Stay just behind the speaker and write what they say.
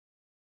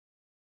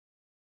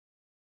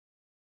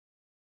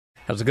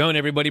How's it going,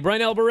 everybody?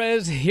 Bryan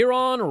Alvarez here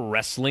on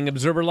Wrestling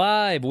Observer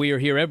Live. We are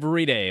here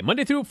every day,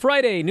 Monday through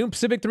Friday, noon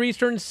Pacific, 3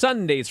 Eastern,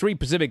 Sunday, 3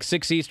 Pacific,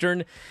 6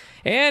 Eastern.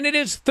 And it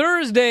is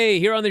Thursday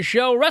here on the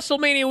show.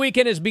 WrestleMania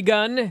weekend has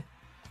begun.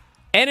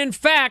 And in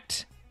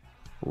fact,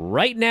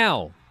 right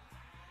now,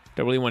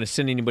 don't really want to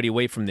send anybody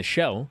away from the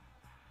show,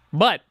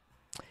 but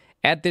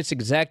at this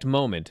exact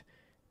moment,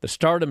 the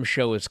Stardom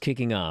show is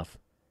kicking off,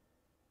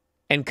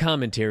 and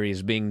commentary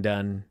is being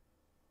done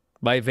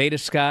by Veda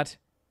Scott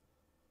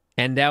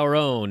and our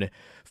own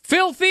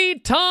Filthy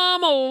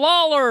Tom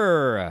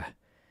Lawler,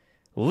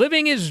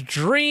 living his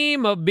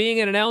dream of being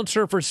an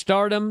announcer for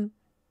Stardom.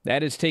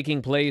 That is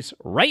taking place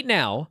right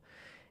now,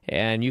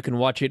 and you can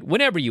watch it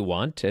whenever you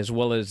want, as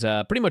well as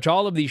pretty much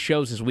all of these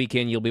shows this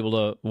weekend you'll be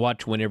able to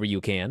watch whenever you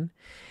can.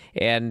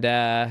 And,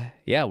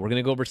 yeah, we're going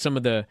to go over some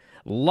of the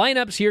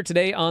lineups here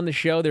today on the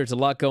show. There's a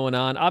lot going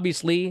on.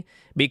 Obviously,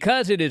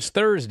 because it is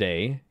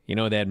Thursday, you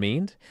know what that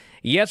means.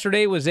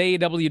 Yesterday was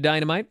AEW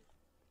Dynamite.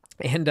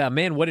 And,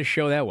 man, what a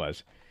show that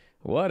was.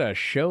 What a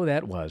show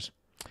that was.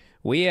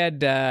 We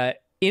had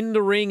In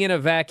the Ring in a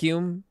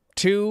Vacuum,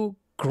 2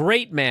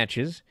 great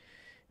matches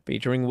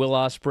featuring Will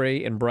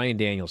Ospreay and Bryan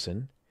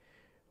Danielson.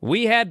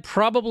 We had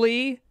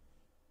probably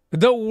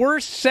the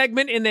worst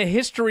segment in the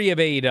history of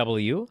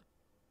AEW.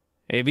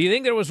 If you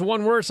think there was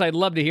one worse, I'd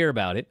love to hear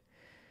about it.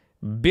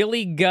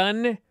 Billy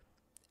Gunn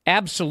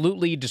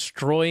absolutely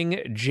destroying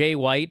Jay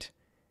White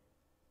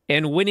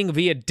and winning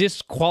via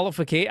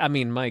disqualification. I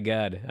mean, my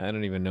God, I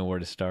don't even know where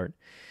to start.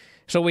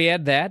 So we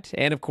had that,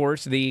 and of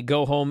course, the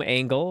go-home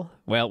angle.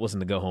 Well, it wasn't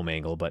the go-home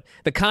angle, but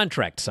the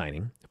contract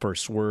signing for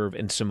Swerve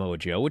and Samoa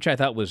Joe, which I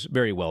thought was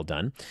very well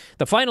done.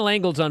 The final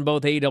angles on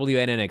both AEW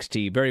and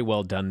NXT, very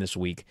well done this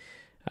week.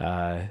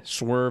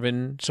 Swerve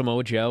and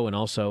Samoa Joe, and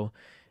also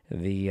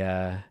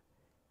the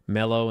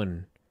Mello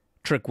and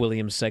Trick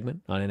Williams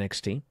segment on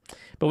NXT.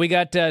 But we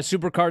got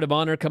Supercard of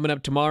Honor coming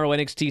up tomorrow,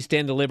 NXT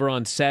Stand Deliver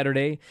on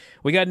Saturday.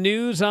 We got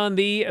news on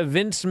the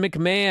Vince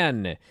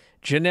McMahon,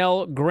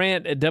 Janelle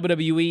Grant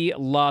WWE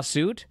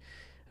lawsuit.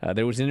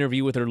 There was an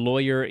interview with her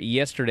lawyer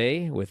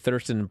yesterday with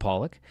Thurston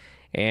Pollock.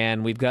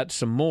 And we've got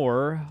some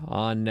more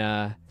on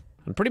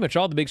pretty much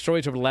all the big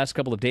stories over the last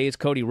couple of days.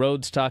 Cody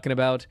Rhodes talking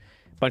about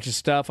a bunch of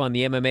stuff on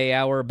the MMA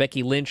Hour.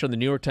 Becky Lynch on the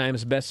New York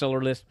Times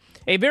bestseller list.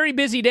 A very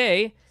busy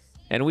day.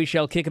 And we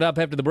shall kick it up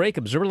after the break.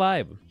 Observer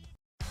Live.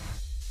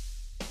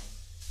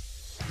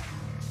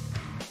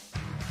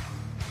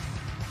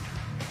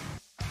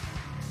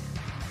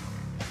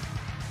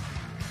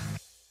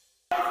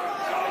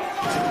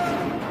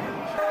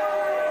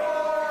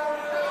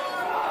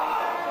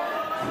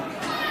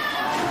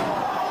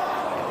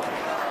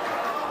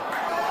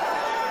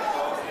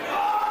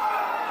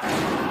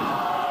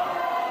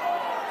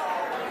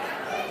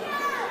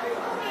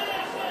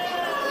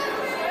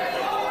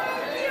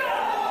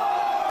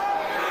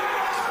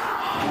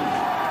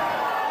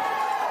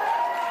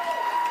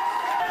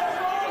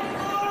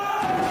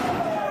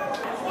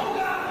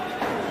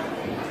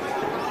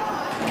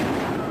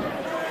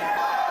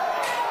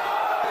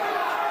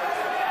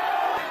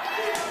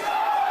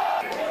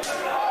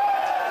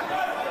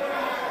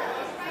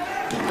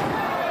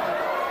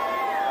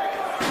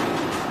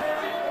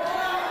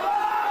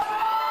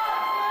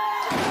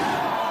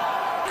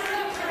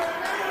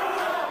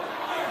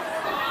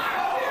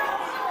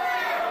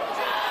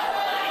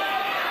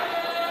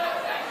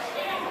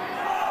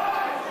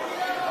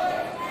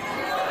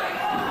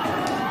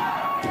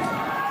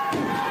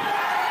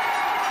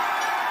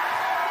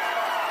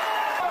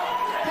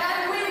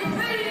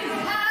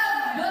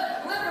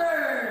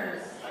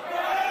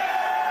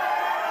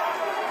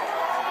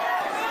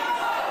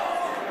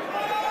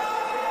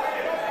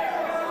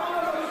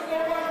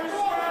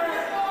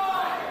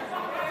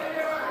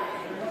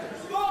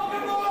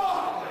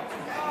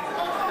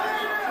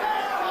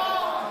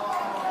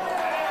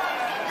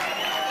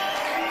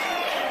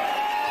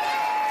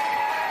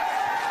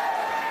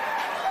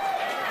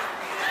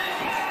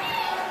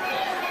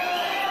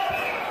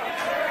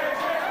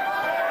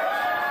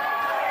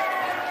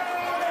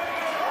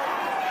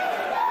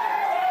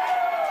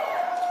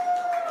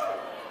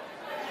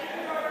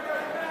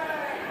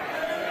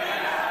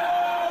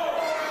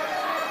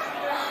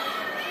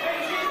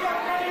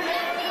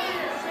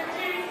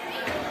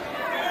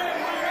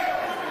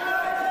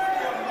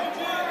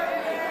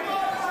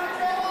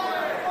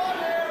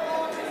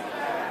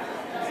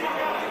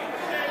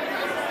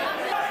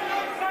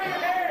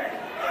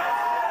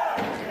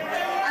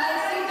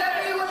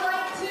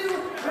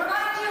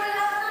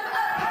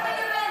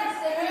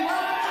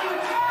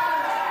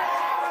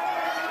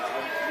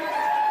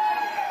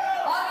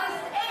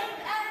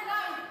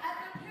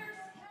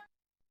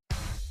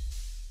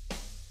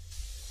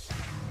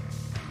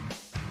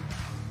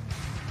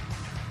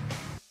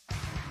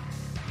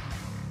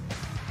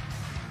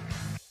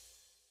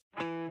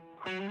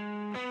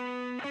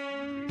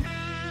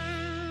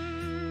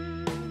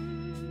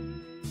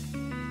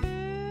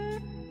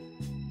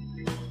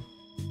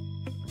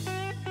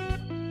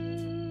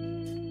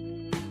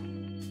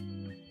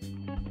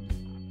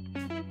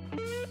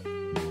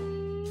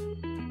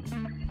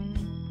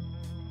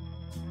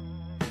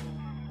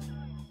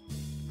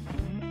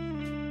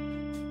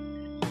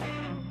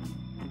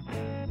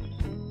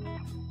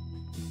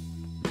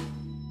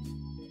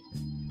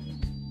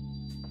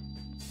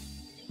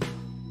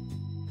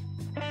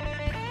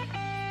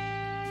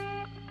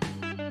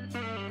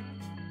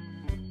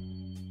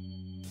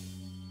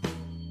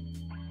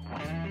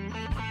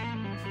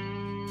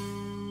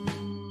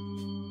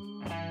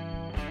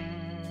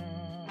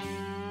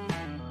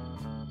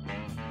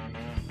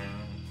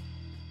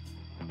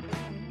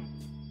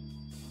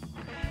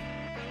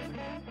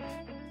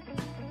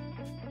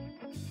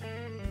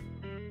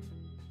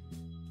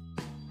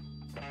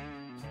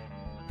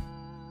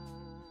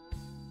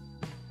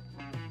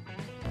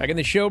 Back in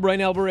the show,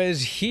 Bryan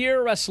Alvarez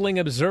here, Wrestling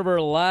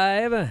Observer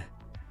Live.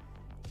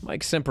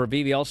 Mike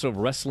Sempervive, also of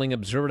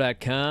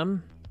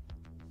WrestlingObserver.com.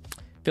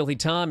 Filthy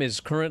Tom is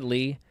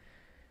currently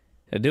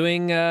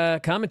doing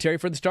commentary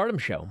for the Stardom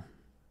show.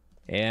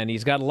 And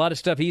he's got a lot of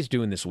stuff he's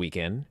doing this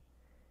weekend.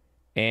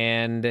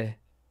 And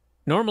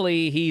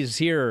normally he's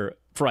here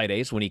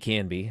Fridays when he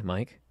can be,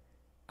 Mike.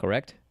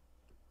 Correct?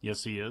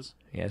 Yes, he is.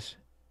 Yes.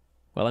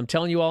 Well, I'm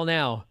telling you all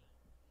now,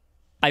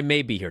 I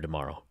may be here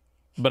tomorrow,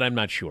 but I'm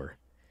not sure.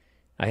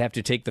 I have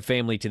to take the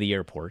family to the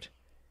airport,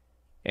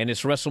 and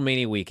it's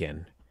WrestleMania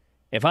weekend.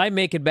 If I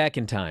make it back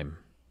in time,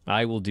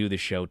 I will do the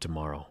show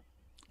tomorrow.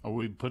 Are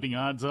we putting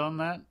odds on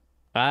that?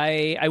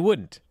 I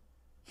wouldn't,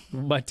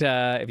 but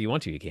if you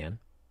want to, you can.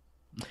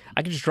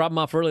 I can just drop him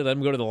off early, let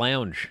him go to the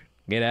lounge,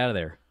 get out of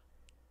there.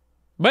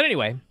 But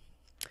anyway,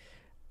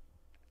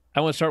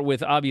 I want to start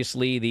with,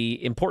 obviously,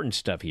 the important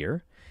stuff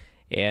here,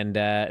 and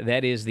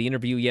that is the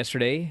interview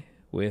yesterday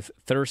with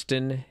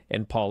Thurston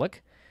and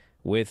Pollock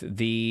with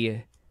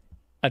the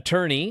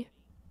attorney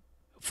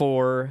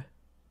for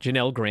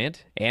Janelle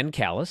Grant and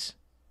Callis.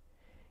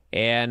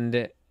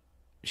 And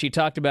she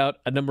talked about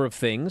a number of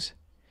things.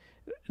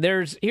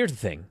 Here's the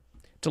thing.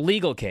 It's a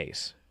legal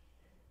case.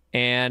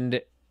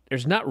 And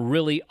there's not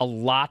really a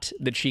lot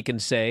that she can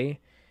say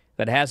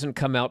that hasn't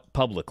come out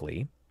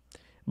publicly.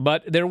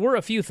 But there were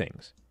a few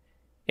things.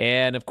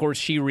 And, of course,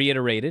 she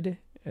reiterated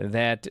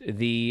that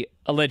the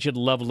alleged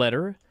love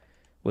letter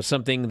was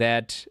something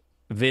that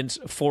Vince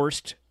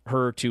forced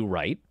her to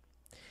write.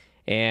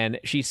 And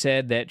she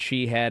said that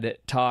she had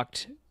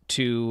talked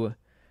to,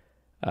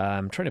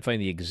 I'm trying to find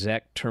the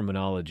exact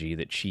terminology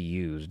that she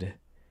used.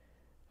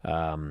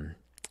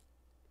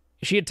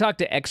 She had talked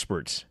to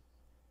experts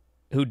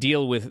who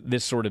deal with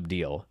this sort of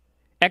deal.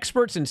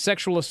 Experts in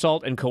sexual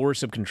assault and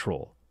coercive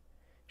control.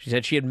 She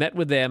said she had met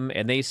with them,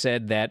 and they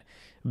said that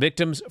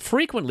victims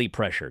frequently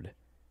pressured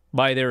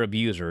by their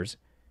abusers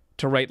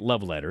to write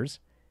love letters,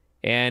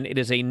 and it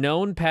is a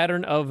known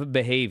pattern of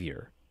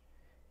behavior.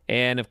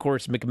 And, of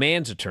course,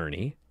 McMahon's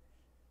attorney,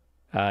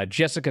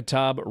 Jessica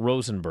Taub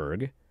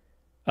Rosenberg,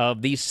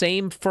 of the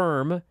same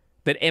firm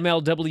that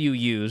MLW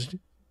used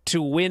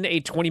to win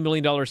a $20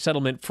 million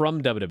settlement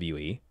from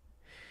WWE.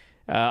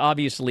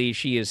 Obviously,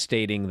 she is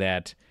stating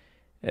that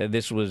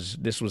this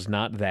was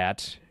not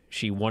that.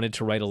 She wanted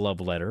to write a love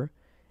letter,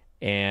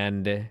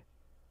 and,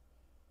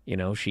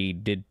 she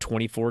did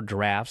 24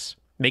 drafts.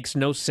 Makes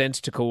no sense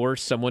to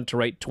coerce someone to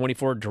write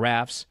 24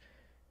 drafts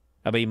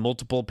of a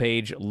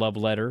multiple-page love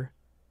letter.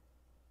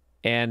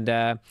 And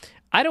I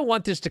don't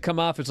want this to come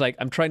off as like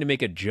I'm trying to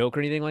make a joke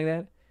or anything like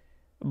that.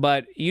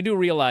 But you do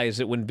realize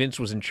that when Vince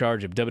was in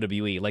charge of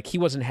WWE, like, he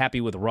wasn't happy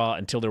with Raw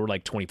until there were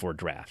like 24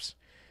 drafts.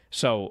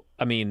 So,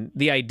 I mean,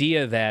 the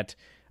idea that,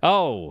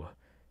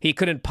 he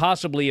couldn't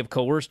possibly have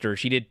coerced her.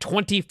 She did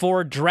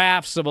 24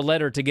 drafts of a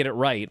letter to get it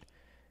right.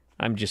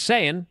 I'm just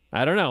saying.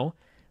 I don't know.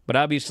 But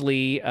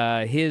obviously,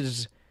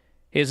 his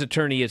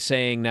attorney is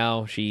saying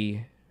now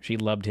she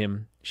loved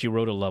him. She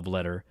wrote a love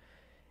letter.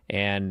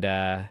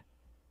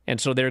 And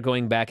so they're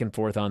going back and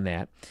forth on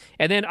that.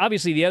 And then,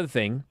 obviously, the other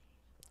thing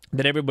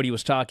that everybody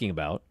was talking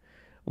about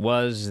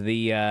was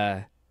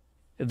the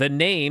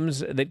names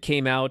that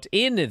came out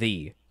in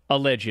the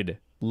alleged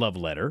love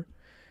letter,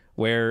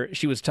 where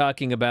she was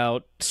talking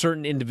about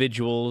certain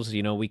individuals.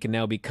 We can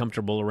now be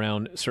comfortable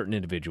around certain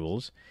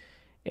individuals.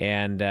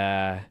 And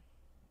let's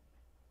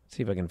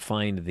see if I can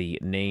find the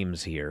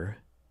names here.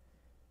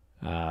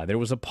 There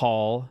was a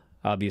Paul,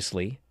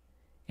 obviously.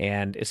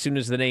 And as soon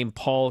as the name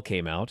Paul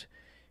came out,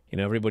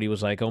 everybody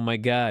was like, "Oh my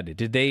God,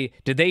 did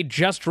they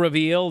just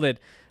reveal that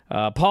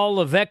Paul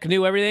Levesque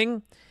knew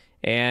everything?"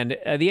 And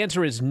the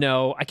answer is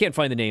no. I can't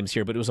find the names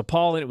here, but it was a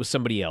Paul and it was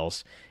somebody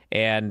else.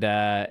 And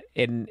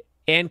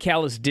Ann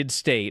Callis did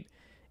state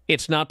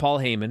it's not Paul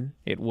Heyman.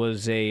 It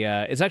was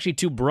it's actually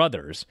two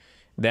brothers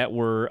that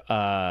were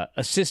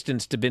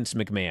assistants to Vince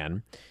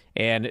McMahon,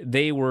 and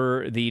they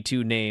were the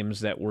two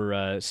names that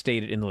were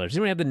stated in the letter. Does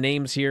anyone have the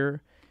names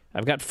here?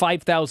 I've got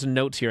 5,000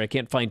 notes here. I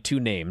can't find two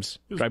names.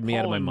 Drive me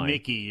out of my mind.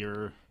 Mickey,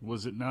 or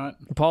was it not?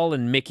 Paul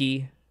and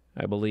Mickey,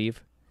 I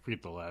believe.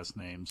 Forget the last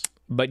names.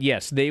 But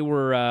yes, they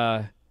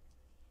were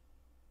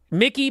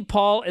Mickey,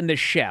 Paul, and the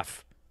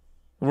chef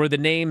were the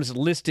names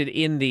listed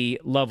in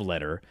the love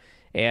letter.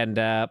 And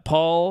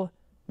Paul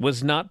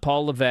was not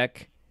Paul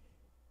Levesque.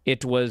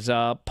 It was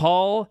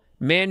Paul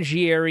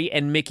Mangieri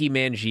and Mickey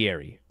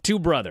Mangieri, two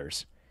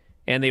brothers.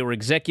 And they were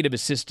executive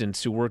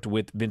assistants who worked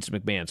with Vince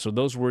McMahon. So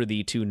those were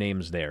the two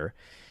names there.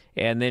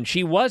 And then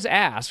she was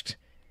asked,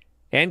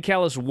 Ann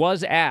Callis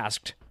was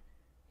asked,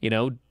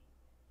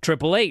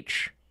 Triple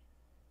H,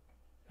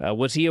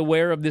 was he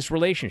aware of this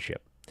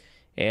relationship?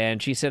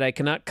 And she said, "I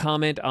cannot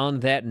comment on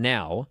that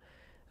now,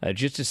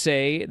 just to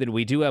say that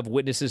we do have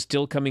witnesses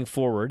still coming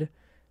forward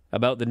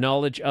about the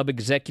knowledge of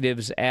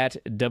executives at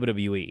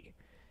WWE."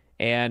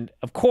 And,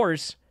 of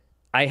course,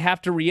 I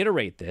have to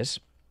reiterate this.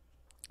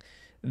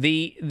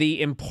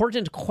 The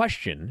important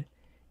question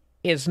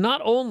is not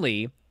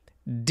only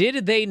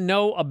did they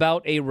know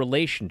about a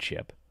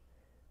relationship,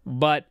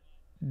 but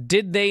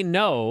did they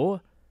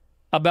know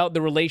about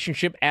the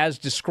relationship as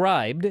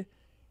described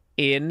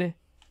in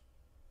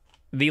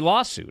the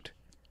lawsuit.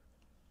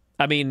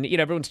 I mean,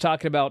 everyone's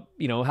talking about,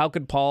 how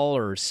could Paul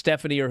or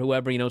Stephanie or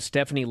whoever,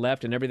 Stephanie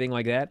left and everything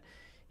like that.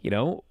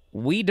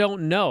 We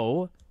don't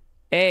know,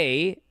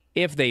 A,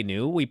 if they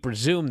knew. We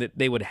presume that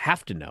they would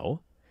have to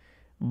know,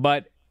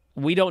 but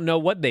we don't know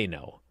what they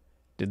know.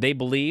 Did they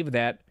believe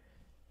that,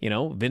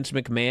 Vince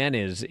McMahon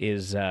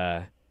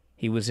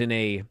he was in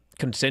a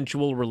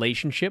consensual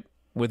relationship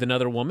with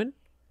another woman?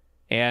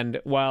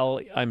 And while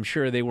I'm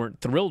sure they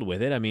weren't thrilled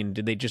with it, I mean,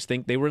 did they just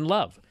think they were in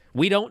love?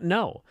 We don't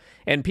know.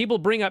 And people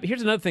bring up,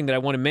 here's another thing that I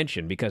want to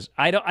mention because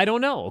I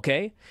don't know,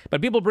 okay?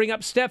 But people bring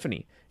up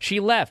Stephanie. She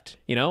left,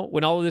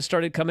 when all of this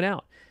started coming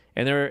out.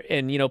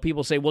 And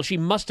people say, well, she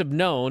must have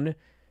known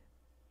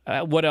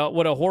what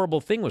a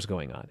horrible thing was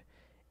going on.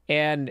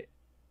 And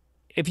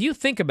if you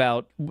think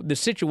about the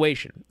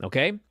situation,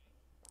 okay?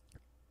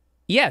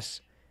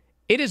 Yes,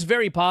 it is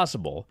very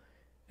possible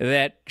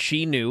that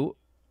she knew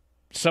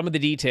some of the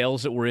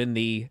details that were in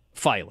the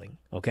filing,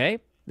 okay?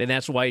 And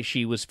that's why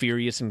she was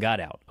furious and got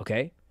out,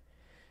 okay?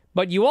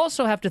 But you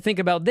also have to think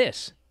about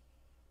this.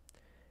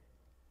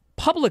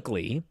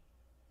 Publicly,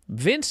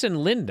 Vince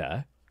and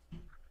Linda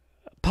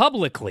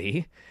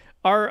publicly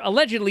are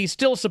allegedly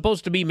still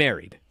supposed to be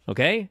married,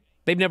 okay?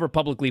 They've never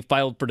publicly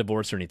filed for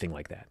divorce or anything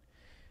like that,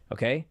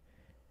 okay?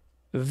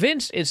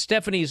 Vince is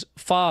Stephanie's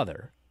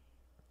father,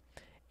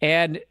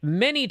 and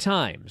many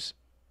times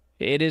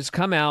it has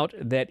come out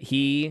that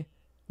he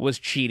was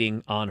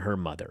cheating on her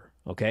mother,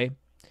 okay?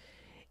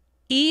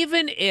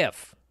 Even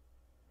if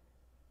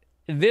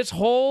this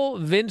whole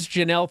Vince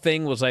Janelle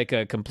thing was like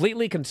a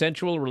completely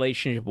consensual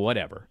relationship,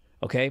 whatever,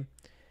 okay?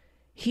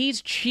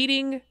 He's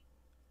cheating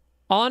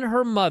on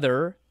her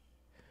mother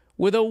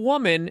with a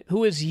woman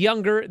who is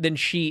younger than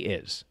she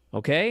is,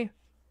 okay?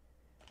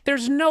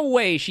 There's no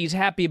way she's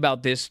happy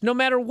about this, no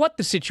matter what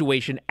the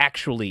situation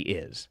actually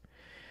is.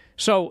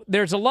 So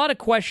there's a lot of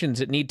questions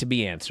that need to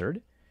be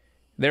answered.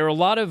 There are a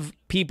lot of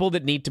people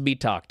that need to be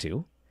talked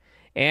to.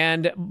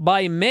 And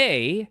by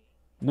May,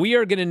 we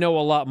are going to know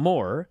a lot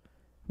more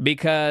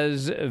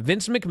because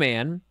Vince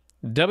McMahon,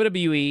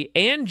 WWE,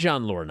 and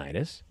John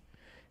Laurinaitis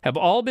have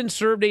all been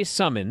served a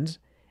summons,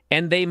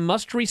 and they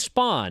must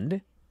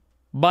respond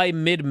by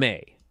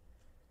mid-May.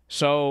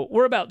 So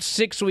we're about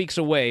 6 weeks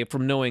away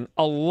from knowing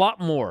a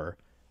lot more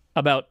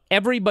about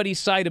everybody's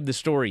side of the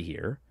story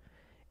here.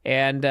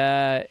 And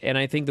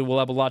I think that we'll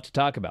have a lot to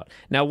talk about.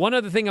 Now, one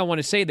other thing I want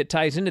to say that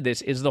ties into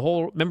this is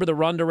remember the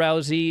Ronda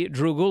Rousey,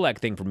 Drew Gulak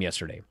thing from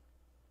yesterday?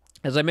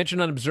 As I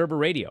mentioned on Observer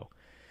Radio,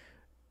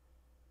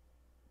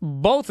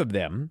 both of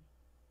them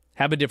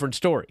have a different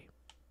story.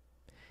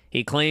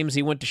 He claims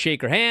he went to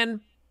shake her hand,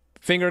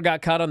 finger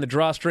got caught on the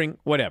drawstring,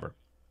 whatever.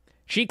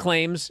 She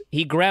claims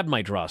he grabbed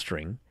my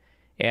drawstring.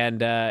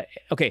 And,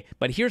 okay,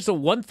 but here's the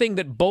one thing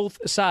that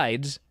both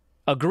sides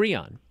agree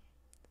on.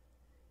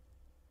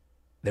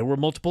 There were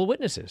multiple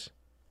witnesses.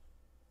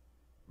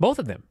 Both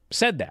of them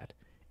said that.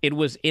 It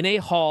was in a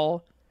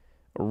hall.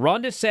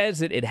 Ronda says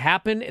that it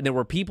happened and there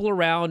were people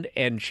around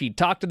and she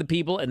talked to the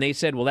people and they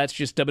said, well, that's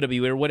just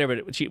WWE or whatever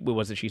it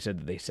was that she said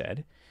that they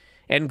said.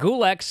 And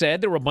Gulak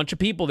said there were a bunch of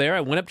people there.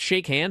 I went up to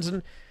shake hands.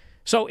 And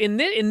so in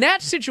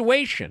that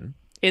situation,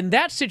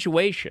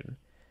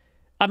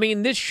 I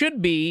mean, this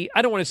should be,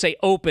 I don't want to say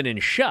open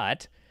and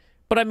shut,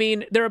 but I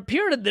mean, there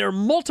are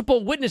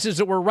multiple witnesses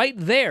that were right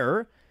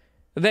there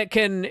that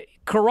can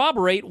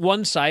corroborate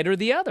one side or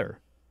the other.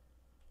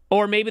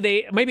 Or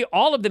maybe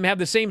all of them have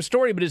the same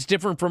story, but it's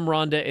different from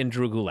Ronda and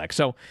Drew Gulak.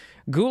 So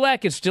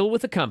Gulak is still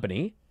with the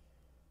company,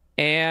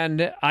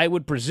 and I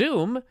would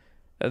presume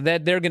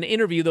that they're going to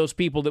interview those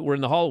people that were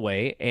in the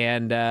hallway,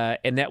 and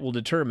that will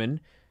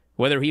determine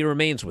whether he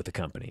remains with the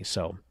company.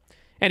 So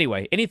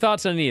anyway, any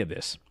thoughts on any of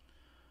this?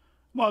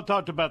 Well, I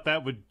talked about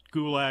that with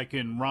Gulak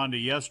and Ronda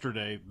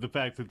yesterday, the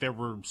fact that there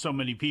were so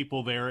many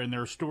people there and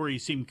their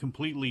stories seemed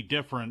completely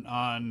different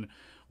on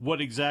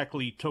what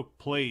exactly took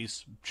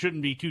place.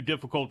 Shouldn't be too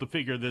difficult to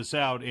figure this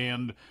out.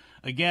 And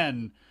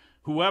again,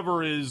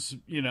 whoever is,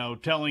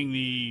 telling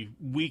the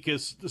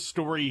weakest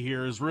story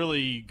here is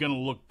really going to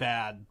look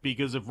bad,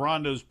 because if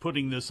Ronda's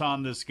putting this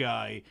on this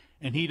guy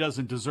and he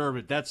doesn't deserve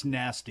it, that's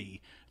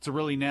nasty. It's a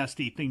really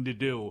nasty thing to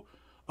do.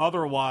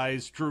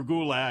 Otherwise, Drew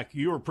Gulak,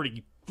 you were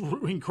pretty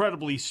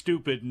incredibly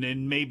stupid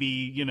and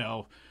maybe,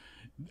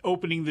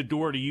 opening the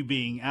door to you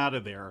being out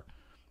of there.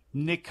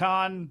 Nick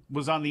Khan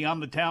was on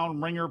the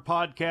Town Ringer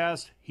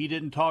podcast. He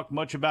didn't talk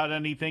much about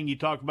anything. He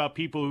talked about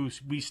people who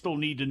we still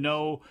need to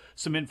know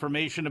some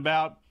information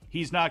about.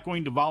 He's not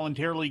going to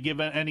voluntarily give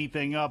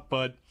anything up,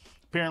 but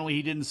apparently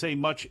he didn't say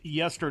much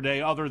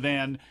yesterday other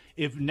than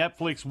if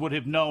Netflix would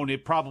have known,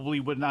 it probably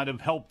would not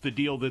have helped the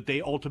deal that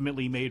they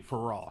ultimately made for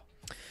Raw.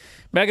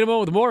 Back in a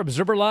moment with more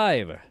Observer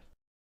Live.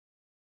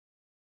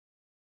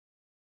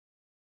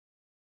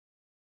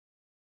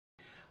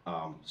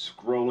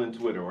 Scrolling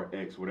Twitter or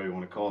X, whatever you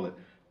want to call it,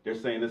 they're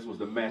saying this was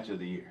the match of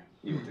the year.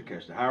 You and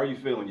Takeshita. How are you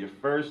feeling? Your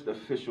first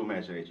official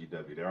match at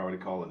AEW. They're already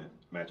calling it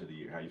match of the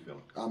year. How are you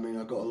feeling? I mean,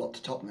 I've got a lot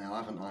to top now,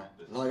 haven't I?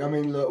 Like, I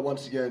mean, look,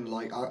 once again,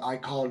 like, I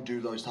can't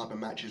do those type of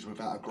matches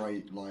without a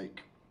great,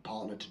 like,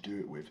 partner to do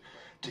it with.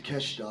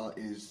 Takeshita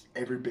is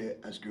every bit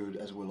as good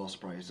as Will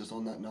Ospreay. It's just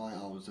on that night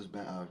I was just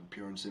better,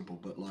 pure and simple.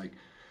 But, like,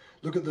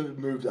 look at the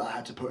move that I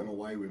had to put him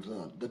away with.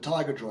 The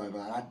Tiger Driver,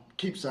 and I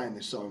keep saying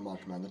this so much,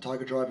 man. The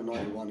Tiger Driver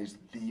 91 is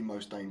the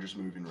most dangerous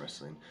move in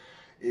wrestling.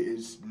 It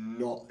is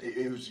not.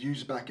 It was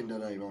used back in the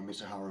day by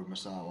Mitsuharu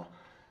Misawa,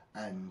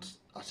 and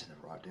I said it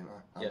right, didn't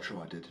I? I'm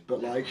sure I did.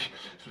 But like,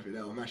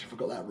 I'm actually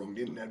forgot that wrong,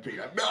 didn't I? Be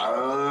like,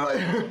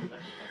 no.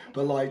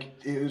 But like,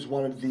 it was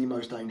one of the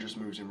most dangerous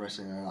moves in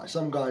wrestling. And like,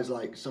 some guys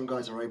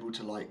are able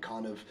to like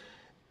kind of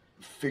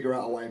figure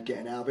out a way of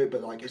getting out of it,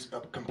 but like it's a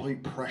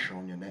complete pressure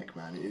on your neck,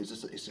 man.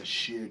 It's a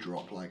sheer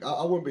drop. Like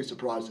I wouldn't be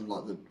surprised in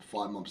like the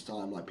 5 months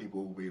time, like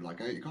people will be like,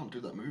 hey, you can't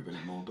do that move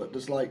anymore. But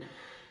just like.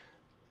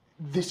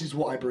 This is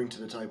what I bring to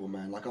the table,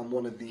 man. Like, I'm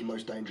one of the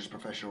most dangerous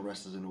professional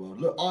wrestlers in the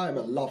world. Look, I am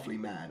a lovely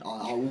man.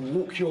 I will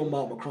walk your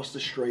mum across the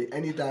street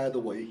any day of the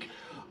week.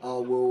 I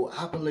will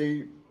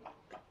happily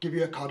give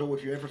you a cuddle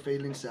if you're ever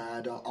feeling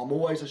sad. I'm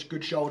always a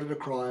good shoulder to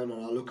cry on,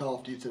 and I'll look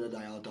after you to the day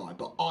I die.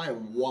 But I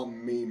am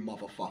one mean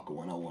motherfucker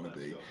when I want to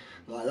be.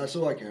 Like, that's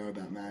all I care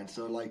about, man.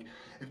 So, like,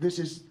 this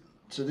is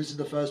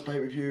the first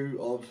pay-per-view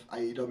of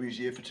AEW's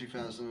year for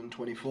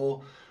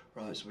 2024.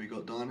 Right, so we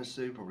got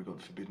Dynasty, probably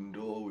got Forbidden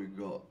Door, we've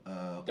got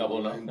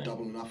Double or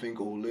Nothing,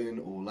 All In,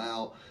 All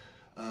Out,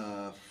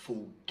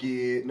 Full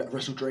Gear,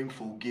 Wrestle Dream,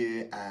 Full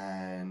Gear,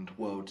 and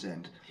World's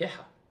End. Yeah.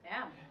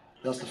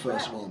 That's the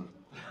first one.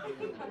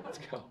 Let's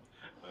go.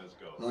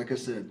 Like I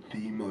said,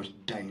 the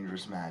most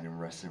dangerous man in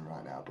wrestling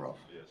right now, bro.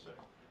 Yes, sir.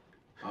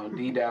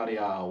 D Dowdy,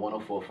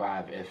 104.5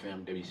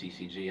 FM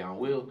WCCG.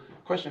 Will,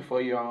 question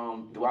for you.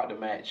 Throughout the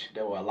match,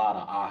 there were a lot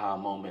of aha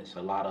moments,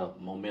 a lot of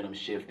momentum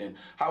shifting.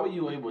 How were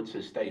you able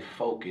to stay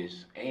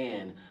focused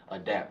and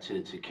adapt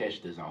to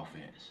Takeshita's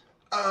offense?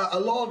 A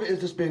lot of it has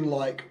just been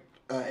like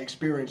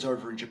experience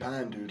over in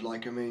Japan, dude.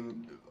 Like, I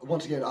mean,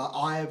 once again,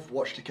 I have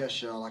watched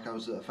Takeshita. Like, I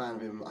was a fan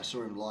of him. I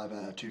saw him live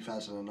at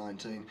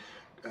 2019.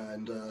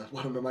 And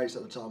one of my mates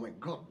at the time went,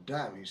 God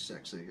damn, he's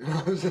sexy. And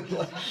I was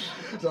like,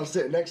 so I was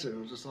sitting next to him,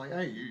 I was just like,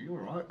 hey, you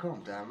all right?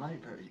 Calm down, mate.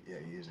 But yeah,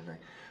 he is, isn't he?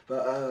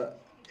 But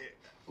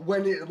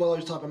when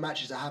those type of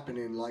matches are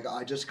happening, like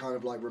I just kind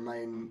of like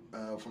remain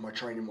from my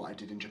training what I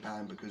did in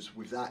Japan, because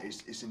with that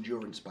it's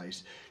endurance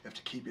based. You have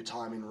to keep your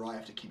timing right, you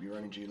have to keep your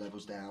energy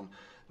levels down,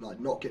 like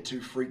not get too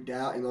freaked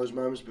out in those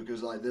moments,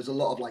 because like there's a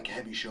lot of like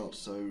heavy shots.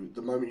 So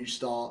the moment you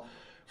start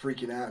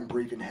freaking out and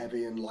breathing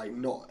heavy and like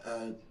not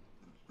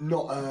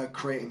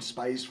creating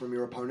space from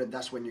your opponent,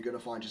 that's when you're going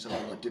to find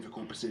yourself in like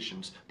difficult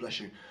positions. Bless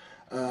you.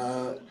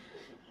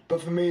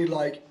 But for me,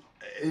 like,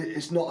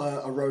 it's not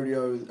a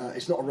rodeo.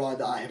 It's not a ride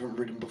that I haven't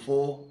ridden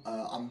before.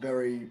 I'm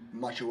very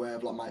much aware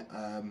of like my.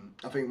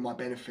 I think my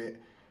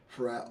benefit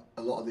throughout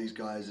a lot of these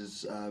guys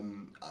is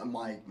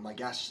my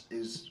gas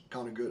is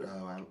kind of good.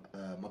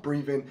 My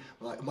breathing,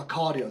 like my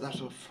cardio.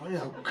 That's what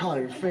I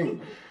can't even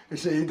think. You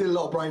see, he did a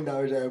lot of brain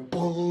damage there.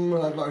 Boom.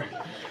 Like,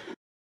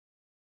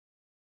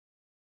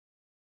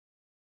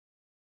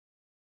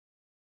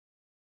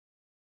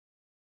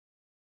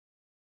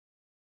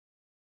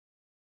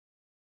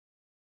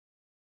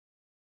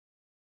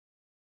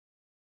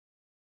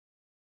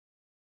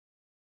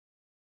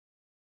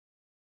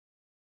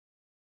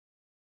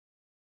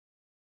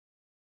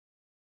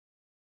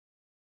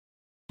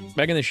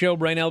 Back in the show,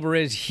 Bryan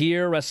Alvarez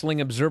here, Wrestling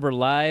Observer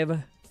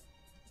Live.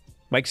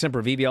 Mike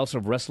Sempervive, also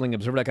of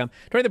WrestlingObserver.com.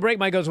 During the break,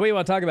 Mike goes, what do you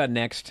want to talk about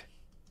next?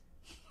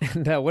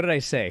 And what did I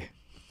say?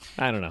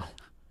 I don't know.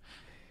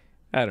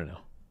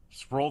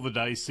 Just roll the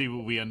dice, see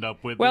what we end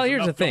up with. Well, There's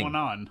here's the enough thing. going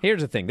on.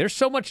 Here's the thing. There's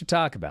so much to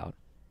talk about.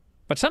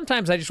 But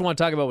sometimes I just want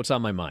to talk about what's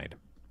on my mind.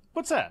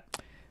 What's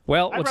that?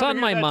 Well, I'd what's rather on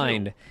hear my that, too.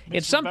 mind, Makes it's it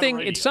better something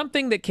radio. it's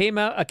something that came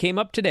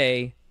up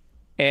today,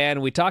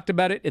 and we talked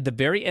about it at the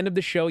very end of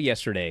the show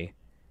yesterday.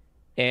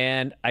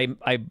 And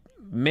I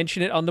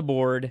mentioned it on the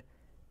board,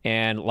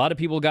 and a lot of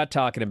people got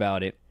talking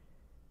about it.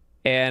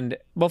 And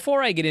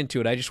before I get into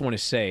it, I just want to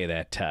say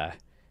that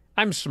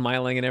I'm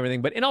smiling and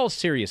everything, but in all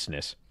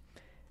seriousness,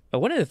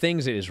 one of the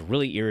things that is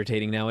really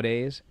irritating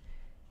nowadays,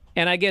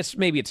 and I guess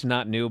maybe it's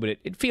not new, but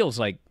it feels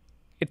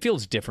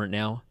different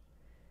now,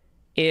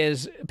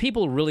 is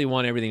people really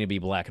want everything to be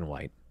black and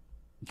white.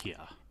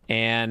 Yeah.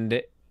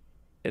 And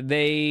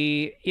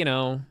they,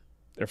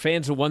 they're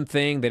fans of one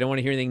thing, they don't want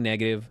to hear anything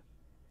negative.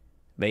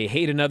 They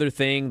hate another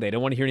thing. They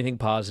don't want to hear anything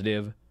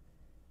positive.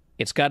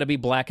 It's got to be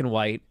black and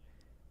white,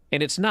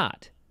 and it's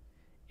not.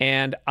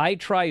 And I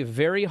try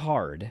very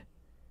hard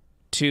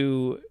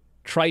to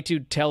try to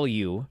tell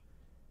you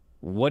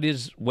what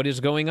is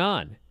going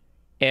on,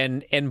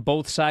 and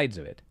both sides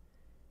of it.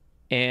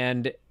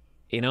 And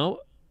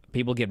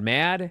people get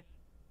mad,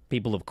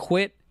 people have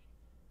quit,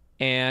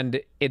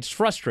 and it's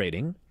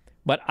frustrating.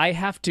 But I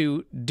have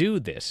to do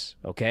this,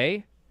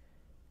 okay?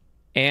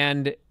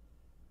 And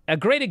a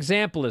great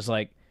example is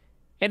like,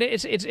 and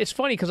it's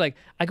funny because like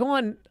I go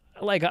on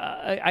like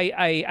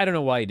I don't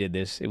know why he did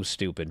this. It was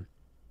stupid.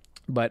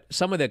 But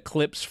some of the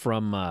clips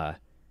from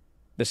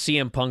the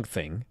CM Punk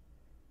thing,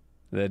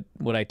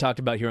 what I talked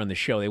about here on the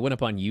show, they went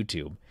up on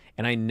YouTube,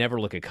 and I never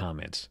look at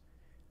comments.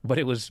 But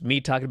it was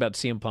me talking about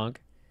CM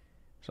Punk.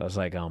 So I was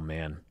like, oh,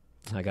 man,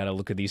 I got to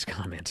look at these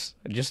comments.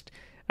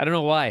 I don't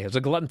know why. It was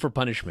a glutton for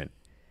punishment.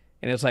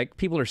 And it's like,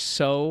 people are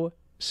so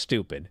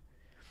stupid.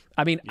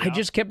 I mean, I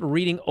just kept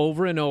reading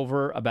over and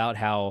over about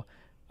how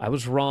I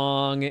was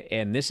wrong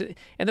and this.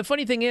 And the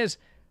funny thing is,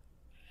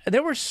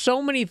 there were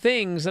so many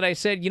things that I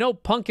said,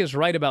 Punk is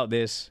right about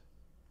this.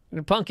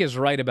 Punk is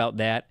right about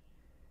that.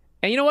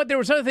 And you know what? There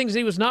was other things that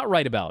he was not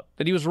right about,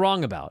 that he was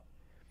wrong about.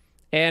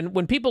 And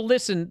when people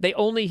listen, they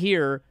only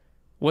hear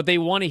what they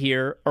want to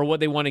hear or what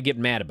they want to get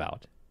mad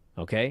about.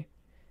 Okay?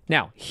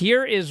 Now,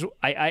 here is,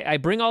 I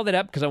bring all that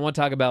up because I want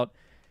to talk about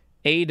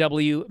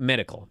AEW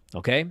Medical.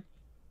 Okay?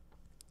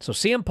 So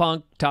CM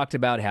Punk talked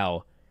about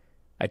how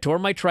I tore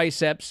my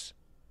triceps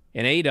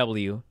in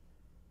AEW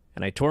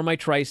and I tore my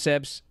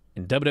triceps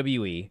in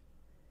WWE,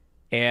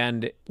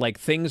 and like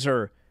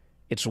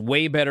it's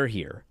way better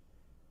here.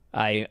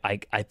 I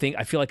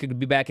feel like I could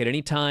be back at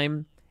any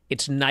time.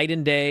 It's night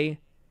and day.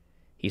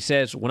 He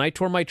says, when I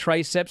tore my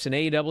triceps in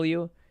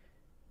AEW,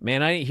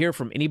 man, I didn't hear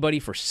from anybody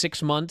for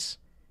 6 months.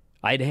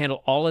 I had to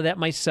handle all of that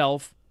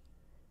myself.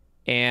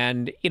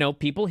 And,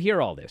 people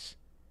hear all this.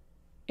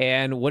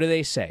 And what do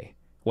they say?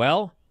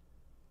 Well,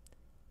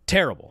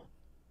 terrible.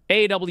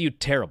 AEW,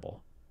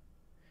 terrible.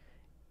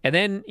 And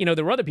then,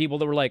 there were other people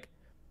that were like,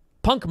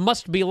 Punk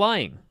must be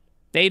lying.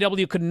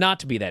 AEW could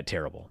not be that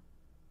terrible.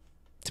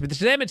 To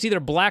them, it's either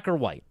black or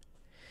white.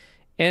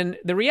 And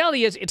the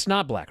reality is, it's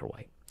not black or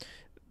white.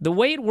 The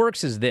way it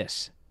works is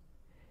this.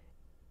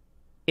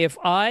 If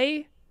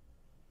I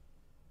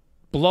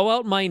blow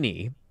out my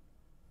knee,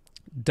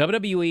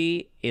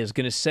 WWE is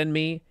going to send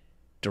me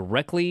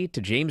directly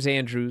to James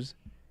Andrews.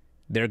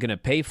 They're going to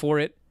pay for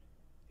it.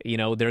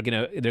 They're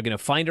going to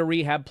find a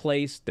rehab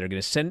place. They're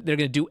going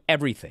to do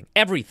everything.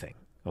 Everything,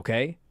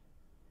 okay?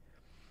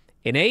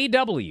 In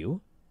AEW,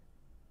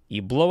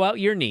 you blow out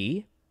your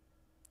knee,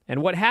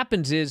 and what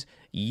happens is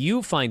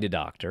you find a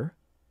doctor,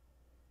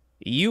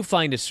 you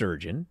find a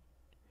surgeon,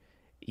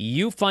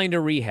 you find a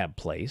rehab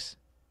place,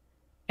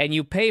 and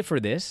you pay for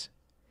this,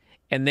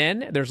 and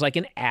then there's like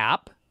an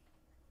app,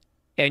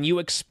 and you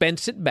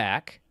expense it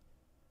back,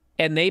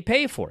 and they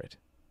pay for it,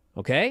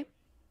 okay?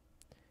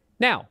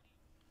 Now,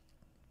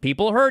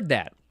 people heard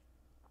that,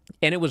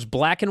 and it was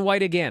black and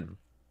white again.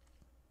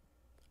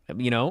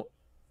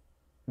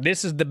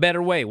 This is the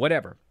better way,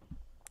 whatever.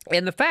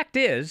 And the fact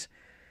is,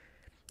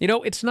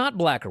 it's not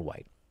black or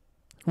white.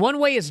 One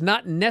way is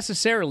not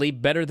necessarily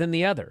better than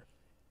the other.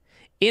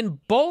 In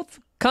both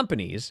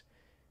companies,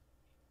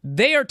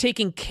 they are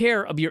taking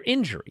care of your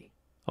injury,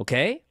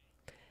 okay?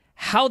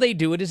 How they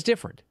do it is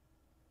different.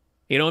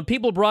 And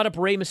people brought up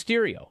Rey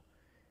Mysterio.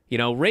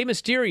 Rey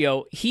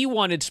Mysterio, he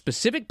wanted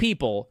specific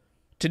people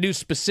to do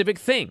specific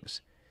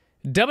things.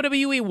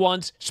 WWE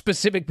wants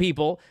specific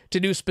people to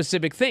do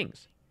specific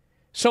things.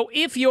 So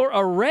if you're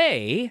a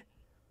Rey,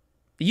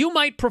 you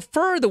might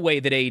prefer the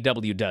way that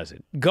AEW does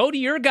it. Go to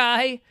your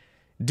guy,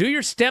 do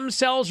your stem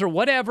cells or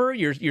whatever,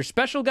 your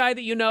special guy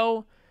that you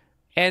know,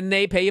 and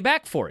they pay you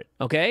back for it,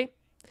 okay?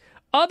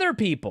 Other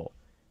people,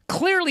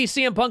 clearly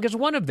CM Punk is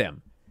one of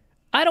them.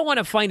 I don't want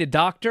to find a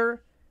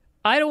doctor.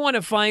 I don't want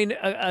to find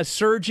a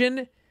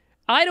surgeon.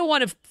 I don't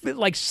want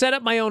to set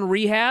up my own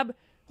rehab.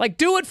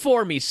 Do it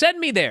for me. Send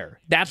me there.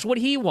 That's what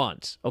he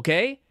wants,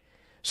 okay?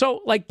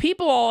 So,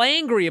 people all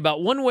angry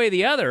about one way or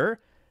the other.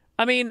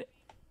 I mean,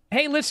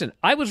 hey, listen,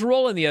 I was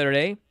rolling the other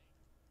day,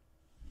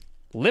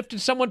 lifted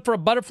someone for a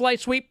butterfly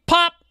sweep,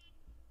 pop!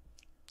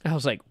 I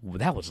was like, well,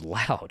 that was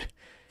loud.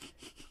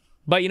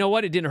 But you know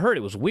what? It didn't hurt.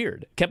 It was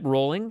weird. Kept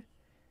rolling,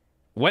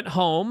 went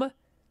home,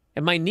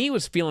 and my knee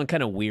was feeling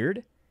kind of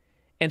weird.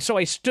 And so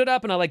I stood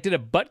up and I did a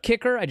butt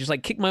kicker. I just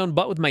kicked my own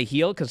butt with my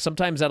heel because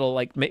sometimes that'll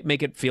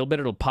make it feel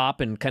better. It'll pop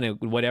and kind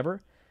of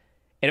whatever.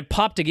 And it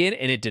popped again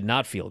and it did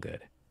not feel good.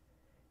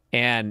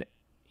 And,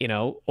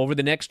 over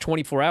the next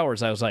 24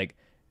 hours, I was like,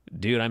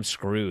 dude, I'm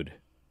screwed.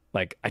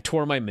 I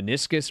tore my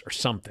meniscus or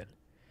something.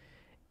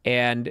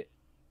 And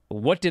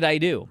what did I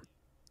do?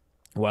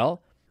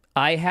 Well,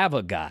 I have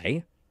a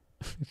guy,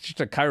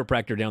 just a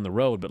chiropractor down the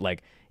road, but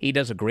he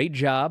does a great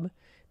job.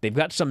 They've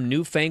got some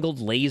newfangled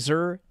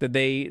laser that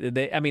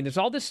there's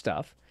all this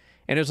stuff.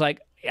 And it was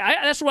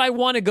that's what I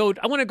want to go.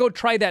 I want to go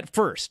try that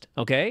first,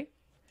 okay?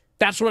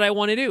 That's what I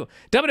want to do.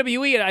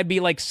 WWE, I'd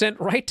be sent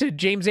right to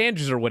James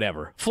Andrews or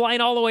whatever,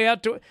 flying all the way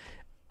out to.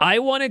 I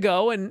want to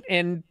go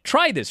and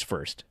try this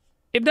first.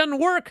 If it doesn't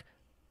work,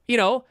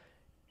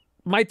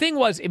 my thing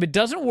was, if it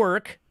doesn't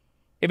work,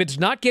 if it's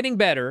not getting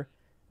better,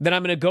 then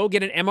I'm going to go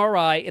get an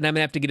MRI and I'm going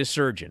to have to get a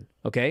surgeon,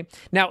 okay?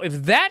 Now,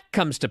 if that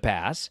comes to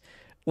pass,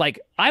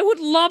 I would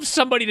love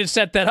somebody to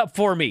set that up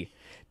for me.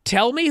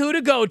 Tell me who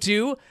to go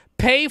to,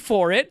 pay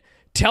for it,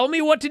 tell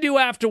me what to do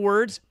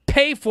afterwards,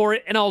 pay for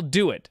it, and I'll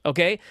do it,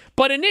 okay?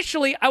 But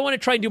initially, I want to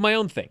try and do my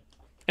own thing.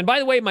 And by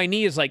the way, my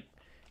knee is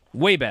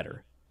way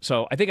better.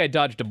 So I think I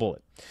dodged a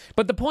bullet.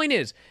 But the point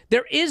is,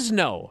 there is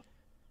no,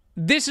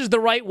 this is the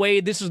right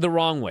way, this is the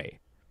wrong way.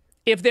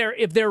 If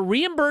they're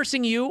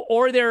reimbursing you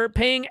or they're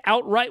paying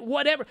outright,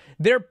 whatever,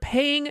 they're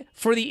paying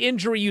for the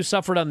injury you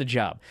suffered on the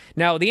job.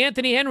 Now, the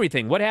Anthony Henry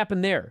thing, what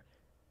happened there?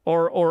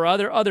 Or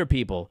other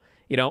people,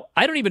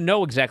 I don't even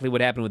know exactly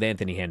what happened with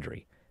Anthony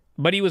Henry.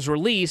 But he was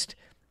released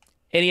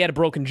and he had a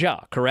broken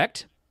jaw,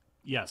 correct?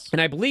 Yes.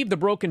 And I believe the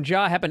broken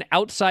jaw happened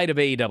outside of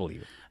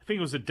AEW. I think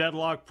it was a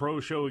Deadlock Pro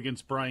show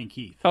against Brian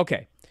Keith.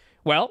 Okay.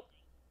 Well,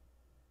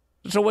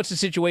 so what's the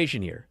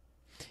situation here?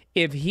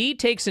 If he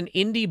takes an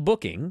indie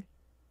booking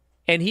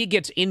and he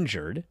gets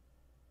injured,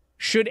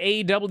 should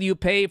AEW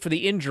pay for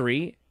the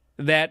injury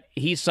that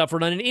he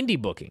suffered on an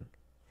indie booking?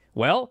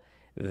 Well,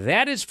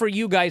 that is for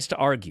you guys to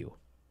argue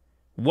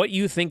what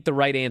you think the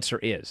right answer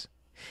is.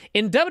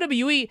 In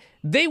WWE,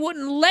 they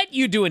wouldn't let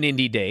you do an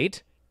indie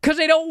date because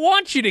they don't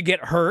want you to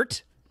get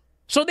hurt,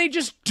 so they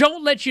just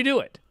don't let you do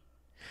it.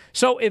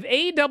 So if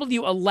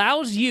AEW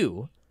allows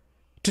you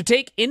to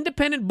take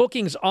independent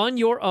bookings on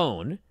your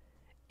own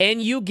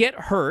and you get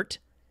hurt,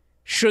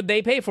 should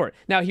they pay for it?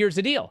 Now, here's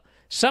the deal.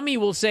 Some of you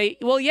will say,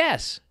 well,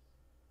 yes,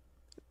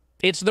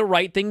 it's the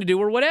right thing to do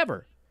or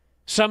whatever.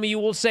 Some of you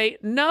will say,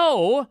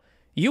 no,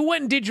 you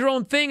went and did your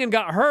own thing and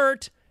got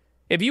hurt.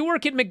 If you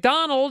work at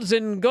McDonald's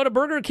and go to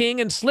Burger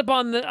King and slip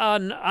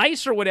on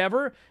ice or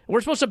whatever, we're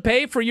supposed to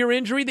pay for your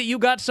injury that you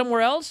got somewhere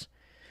else?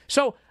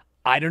 So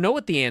I don't know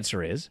what the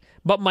answer is,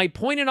 but my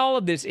point in all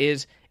of this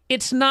is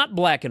it's not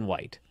black and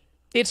white.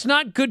 It's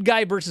not good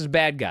guy versus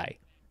bad guy.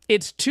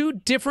 It's two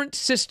different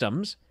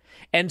systems,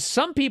 and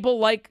some people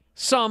like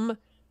some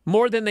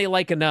more than they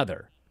like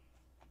another.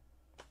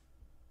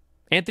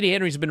 Anthony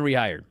Henry's been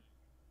rehired.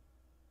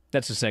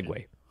 That's a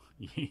segue.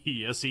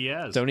 Yes, he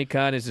has. Tony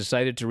Khan has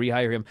decided to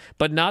rehire him,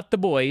 but not the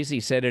boys, he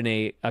said in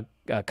a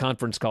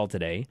conference call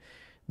today.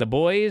 The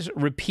boys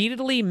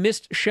repeatedly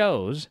missed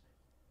shows,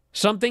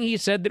 something he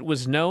said that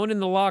was known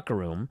in the locker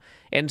room,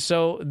 and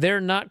so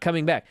they're not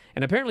coming back.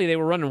 And apparently they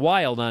were running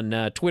wild on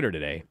Twitter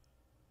today.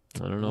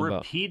 I don't know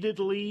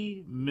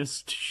repeatedly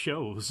missed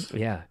shows.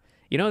 Yeah.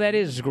 That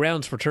is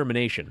grounds for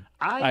termination,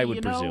 I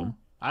would presume.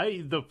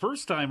 The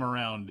first time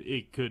around,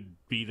 it could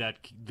be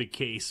the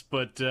case,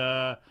 but...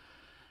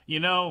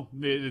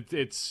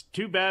 it's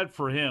too bad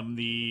for him.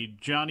 The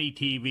Johnny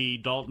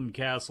TV, Dalton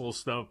Castle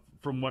stuff,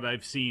 from what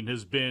I've seen,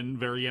 has been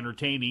very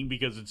entertaining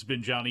because it's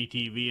been Johnny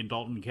TV and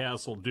Dalton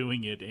Castle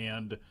doing it.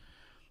 And,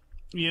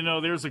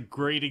 there's a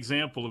great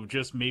example of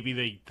just maybe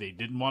they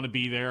didn't want to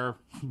be there.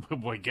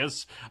 Well, I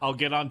guess I'll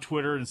get on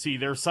Twitter and see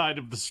their side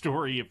of the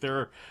story if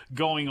they're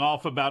going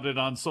off about it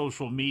on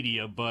social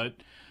media. But,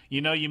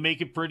 you make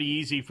it pretty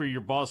easy for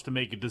your boss to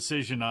make a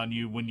decision on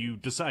you when you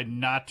decide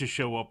not to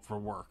show up for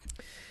work.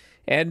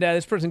 And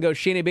this person goes,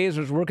 Shayna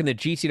Baszler's working the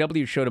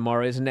GCW show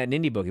tomorrow. Isn't that an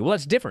indie booking? Well,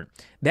 that's different.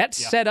 That's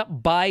set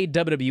up by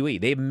WWE.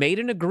 They've made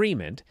an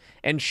agreement,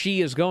 and she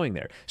is going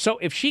there. So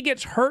if she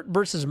gets hurt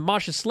versus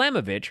Masha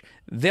Slamovich,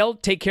 they'll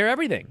take care of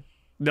everything.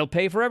 They'll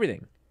pay for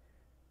everything.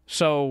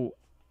 So,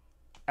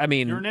 I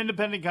mean... You're an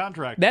independent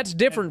contractor. That's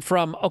different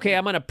from, okay,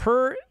 I'm on a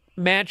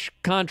per-match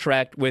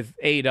contract with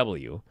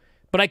AEW,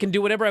 but I can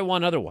do whatever I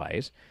want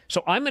otherwise.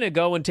 So I'm going to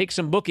go and take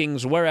some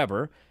bookings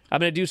wherever. I'm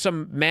going to do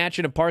some match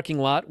in a parking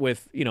lot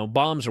with,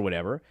 bombs or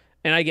whatever,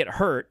 and I get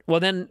hurt. Well,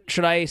 then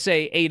should I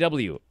say,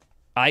 AEW,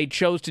 I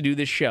chose to do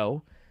this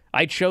show.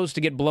 I chose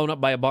to get blown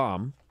up by a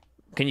bomb.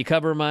 Can you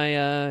cover my,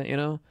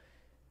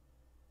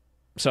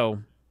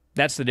 So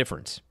that's the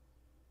difference.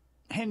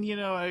 And,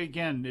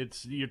 again,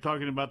 you're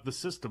talking about the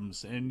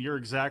systems, and you're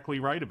exactly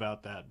right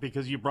about that,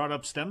 because you brought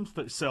up stem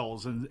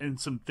cells and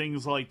some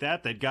things like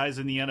that guys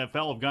in the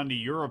NFL have gone to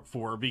Europe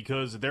for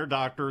because their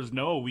doctors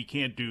know we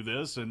can't do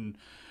this, and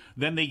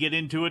then they get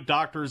into it,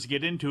 doctors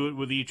get into it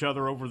with each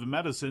other over the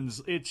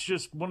medicines. It's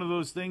just one of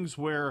those things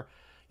where,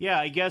 yeah,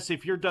 I guess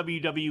if you're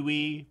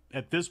WWE,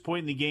 at this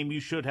point in the game,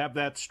 you should have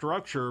that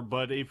structure.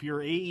 But if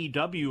you're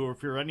AEW or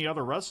if you're any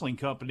other wrestling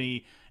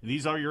company,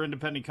 these are your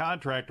independent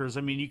contractors.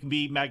 I mean, you can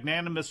be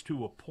magnanimous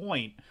to a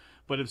point,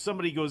 but if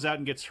somebody goes out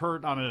and gets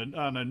hurt on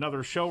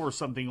another show or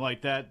something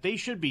like that, they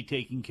should be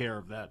taking care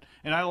of that.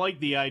 And I like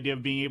the idea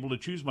of being able to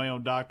choose my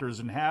own doctors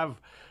and have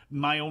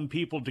my own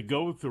people to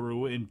go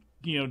through and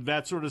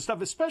that sort of stuff,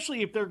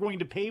 especially if they're going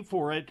to pay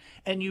for it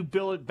and you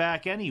bill it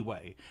back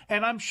anyway.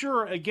 And I'm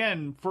sure,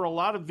 again, for a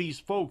lot of these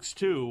folks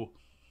too,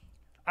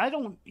 I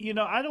don't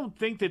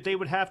think that they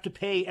would have to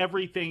pay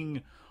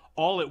everything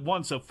all at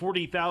once, a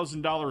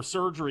 $40,000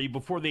 surgery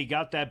before they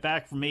got that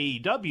back from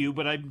AEW,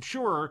 but I'm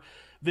sure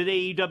that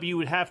AEW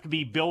would have to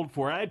be billed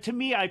for it. To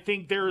me, I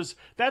think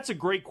that's a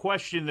great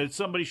question that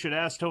somebody should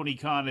ask Tony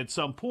Khan at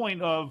some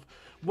point of,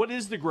 what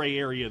is the gray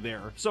area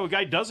there? So a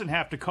guy doesn't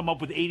have to come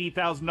up with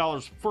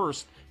 $80,000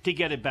 first to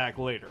get it back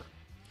later.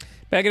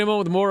 Back in a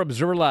moment with more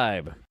Observer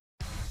Live.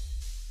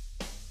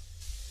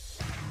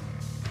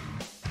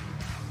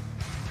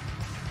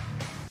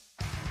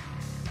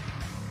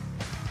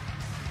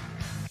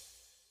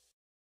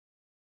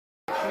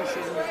 By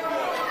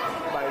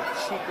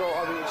Chico,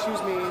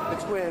 the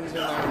twins.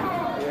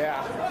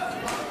 Yeah.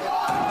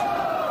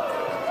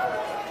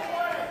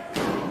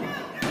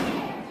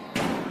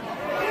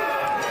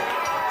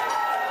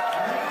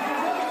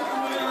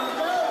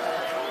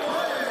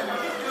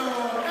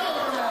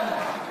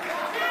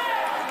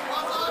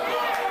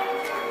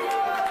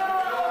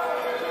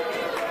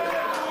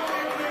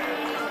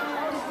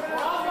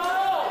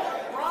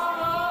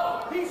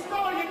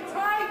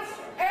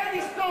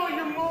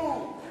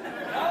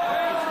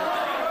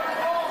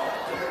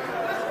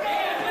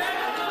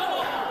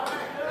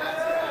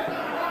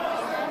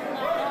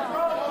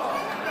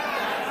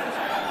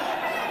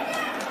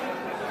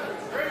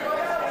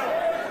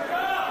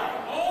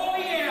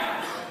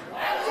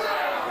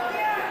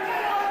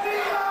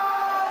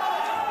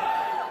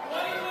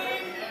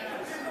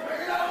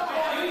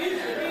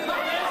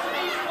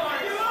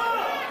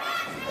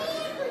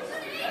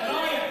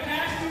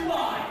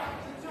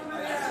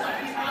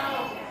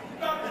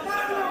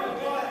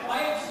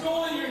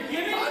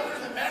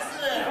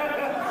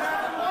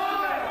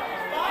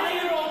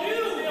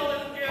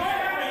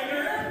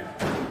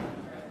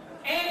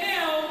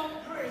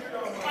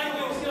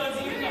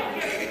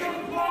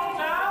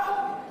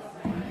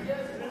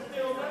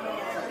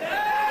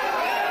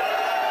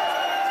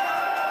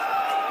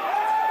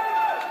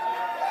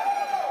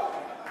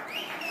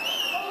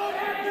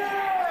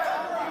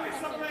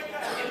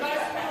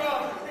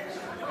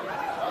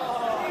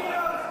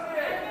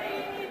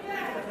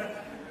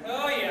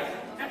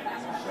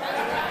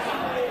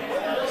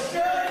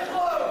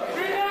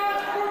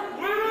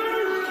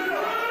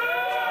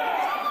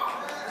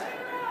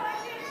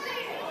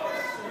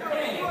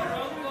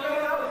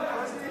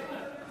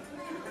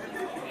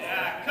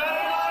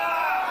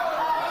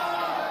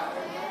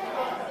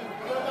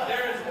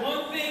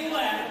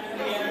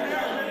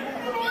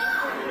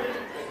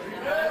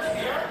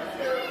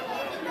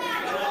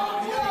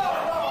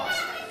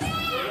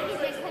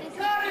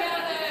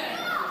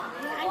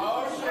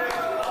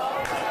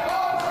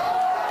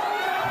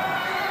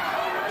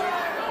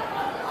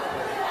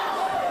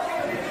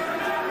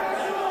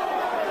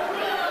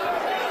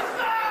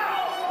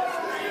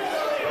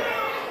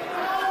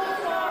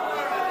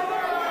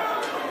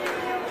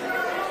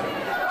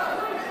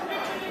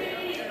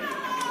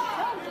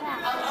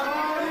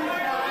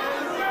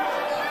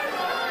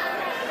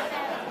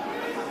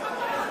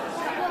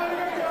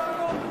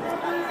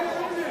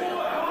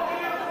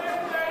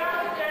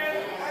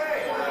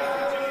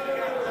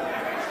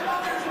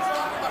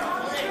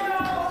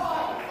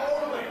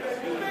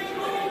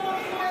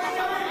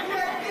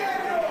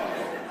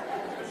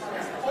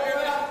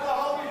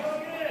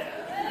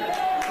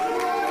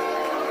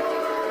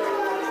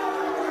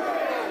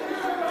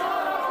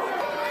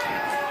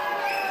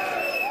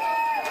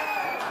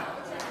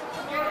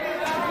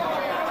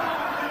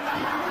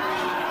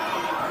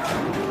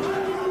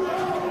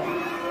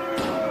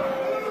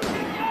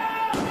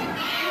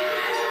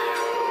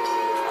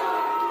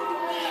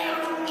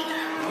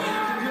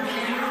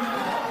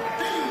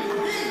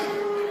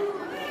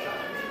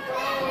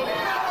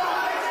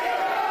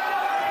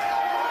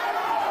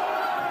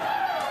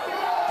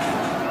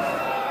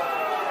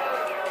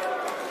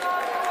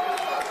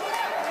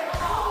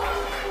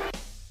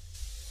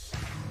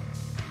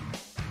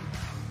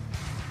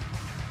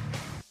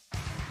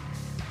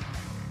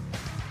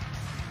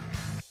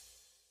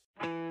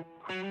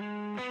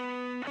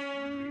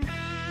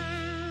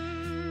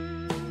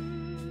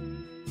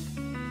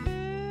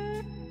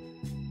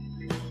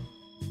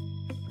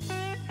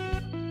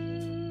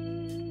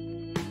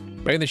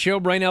 Back in the show,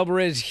 Bryan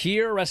Alvarez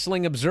here,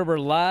 Wrestling Observer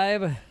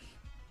Live.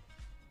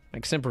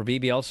 Mike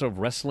Sempervive, also of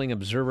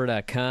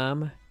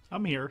WrestlingObserver.com.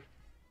 I'm here.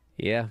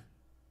 Yeah.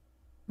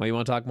 Well, you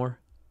want to talk more?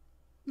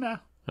 Nah.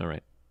 All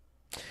right.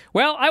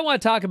 Well, I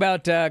want to talk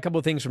about a couple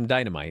of things from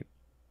Dynamite.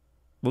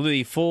 We'll do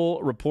the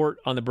full report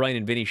on the Bryan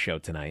and Vinny show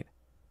tonight.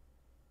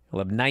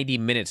 We'll have 90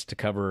 minutes to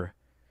cover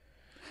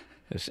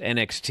this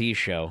NXT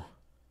show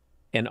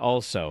and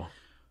also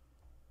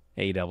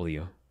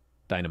AEW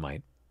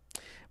Dynamite.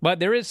 But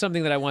there is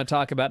something that I want to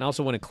talk about and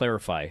also want to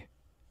clarify,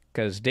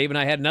 because Dave and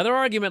I had another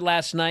argument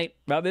last night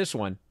about this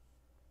one.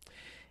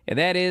 And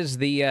that is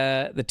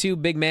the two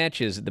big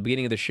matches at the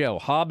beginning of the show,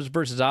 Hobbs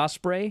versus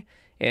Ospreay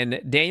and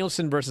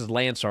Danielson versus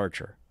Lance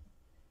Archer.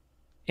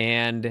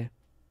 And,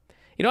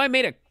 you know, I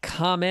made a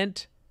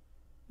comment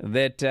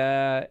that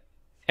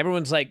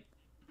everyone's like,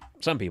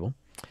 some people,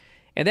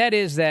 and that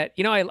is that,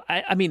 you know,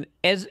 I mean,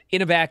 as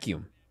in a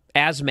vacuum,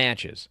 as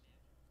matches,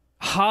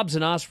 Hobbs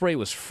and Ospreay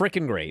was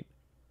freaking great.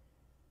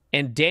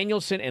 And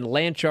Danielson and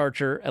Lance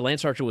Archer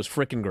was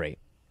freaking great.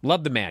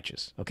 Loved the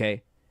matches,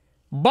 okay?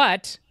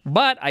 But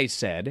I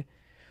said,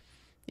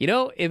 you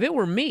know, if it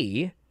were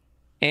me,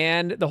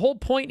 and the whole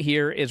point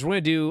here is we're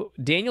going to do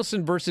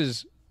Danielson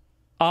versus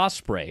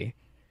Ospreay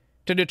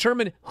to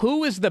determine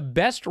who is the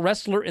best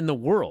wrestler in the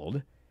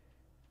world,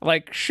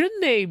 like,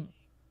 shouldn't they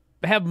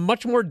have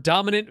much more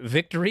dominant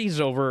victories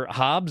over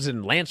Hobbs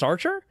and Lance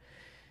Archer?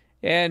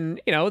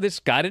 And, you know, this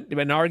got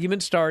an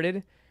argument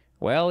started.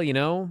 Well, you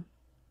know,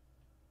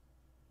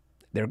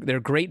 they're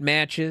great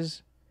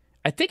matches.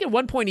 I think at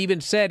one point he even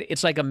said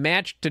it's like a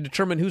match to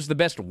determine who's the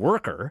best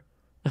worker.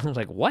 I was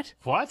like, what?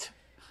 What?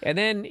 And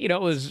then, you know,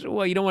 it was,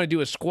 well, you don't want to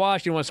do a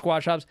squash. You don't want to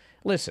squash Hobbs.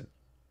 Listen,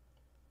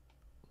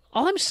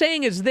 all I'm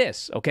saying is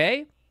this,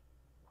 okay?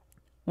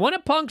 One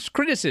of Punk's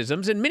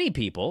criticisms, and many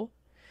people,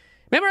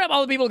 remember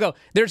all the people go,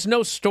 there's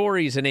no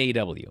stories in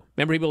AEW.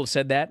 Remember people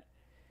said that?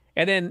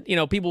 And then, you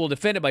know, people will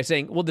defend it by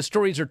saying, well, the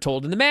stories are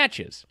told in the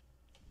matches.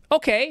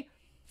 Okay,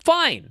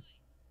 fine.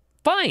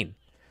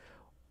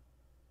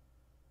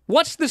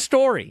 What's the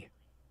story?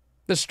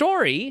 The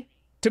story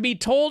to be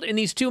told in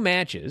these two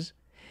matches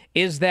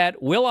is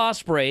that Will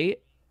Ospreay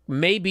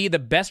may be the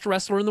best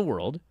wrestler in the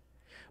world,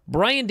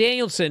 Bryan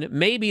Danielson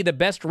may be the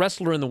best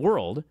wrestler in the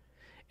world,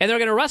 and they're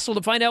going to wrestle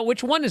to find out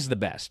which one is the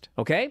best,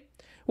 okay?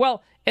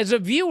 Well, as a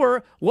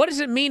viewer, what does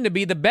it mean to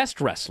be the best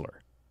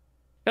wrestler?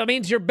 That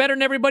means you're better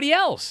than everybody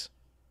else,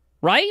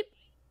 right?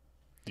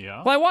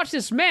 Yeah. Well, I watched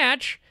this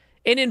match,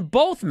 and in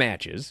both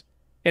matches,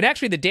 and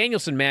actually the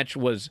Danielson match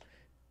was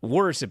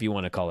worse, if you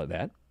want to call it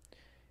that.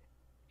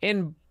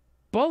 In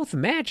both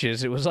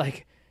matches, it was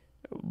like,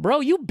 bro,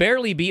 you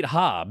barely beat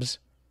Hobbs.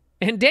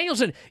 And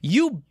Danielson,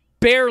 you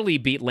barely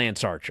beat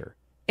Lance Archer.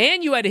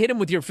 And you had to hit him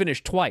with your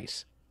finish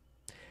twice.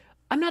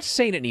 I'm not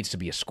saying it needs to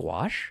be a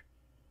squash.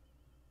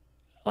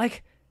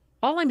 Like,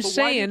 all I'm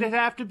saying... Why did it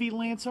have to be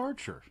Lance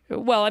Archer?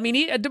 Well, I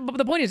mean,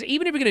 the point is,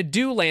 even if you're going to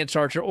do Lance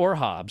Archer or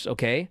Hobbs,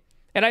 okay?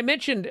 And I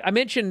mentioned,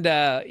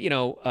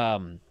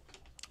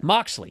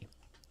 Moxley,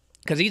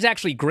 because he's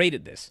actually great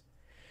at this.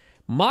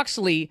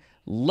 Moxley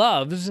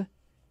loves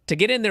to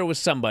get in there with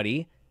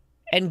somebody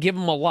and give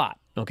them a lot,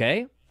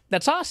 okay?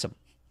 That's awesome.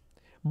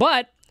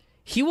 But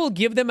he will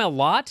give them a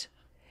lot,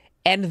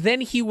 and then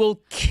he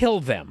will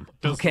kill them,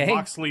 okay? Does the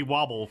Moxley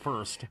wobble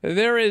first?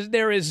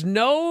 There's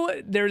no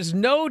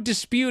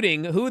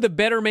disputing who the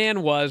better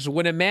man was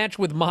when a match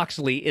with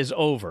Moxley is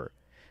over.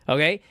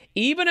 Okay?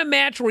 Even a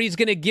match where he's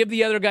going to give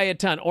the other guy a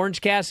ton.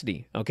 Orange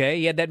Cassidy, okay?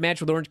 He had that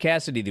match with Orange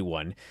Cassidy, the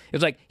one. It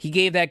was like he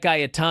gave that guy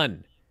a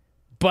ton,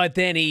 but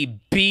then he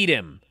beat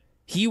him.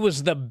 He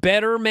was the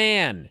better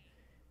man.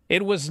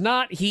 It was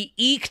not he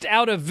eked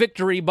out a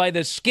victory by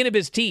the skin of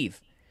his teeth.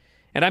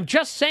 And I'm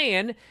just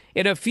saying,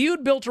 in a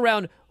feud built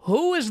around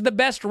who is the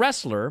best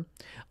wrestler,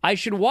 I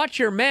should watch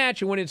your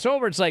match, and when it's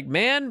over, it's like,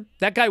 man,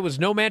 that guy was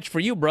no match for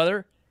you,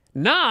 brother.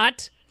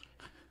 Not,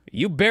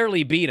 you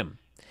barely beat him.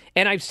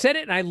 And I've said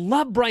it, and I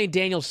love Bryan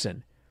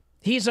Danielson.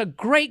 He's a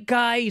great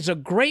guy. He's a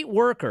great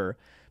worker.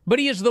 But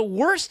he is the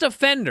worst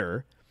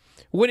offender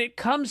when it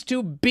comes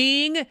to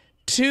being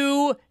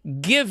too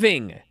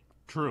giving.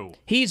 True.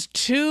 He's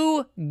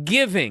too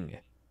giving.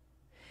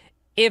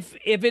 If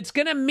it's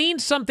going to mean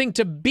something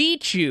to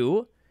beat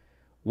you,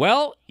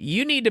 well,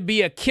 you need to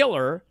be a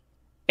killer.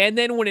 And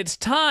then when it's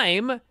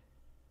time,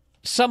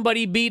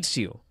 somebody beats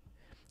you.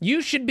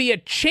 You should be a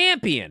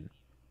champion.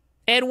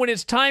 And when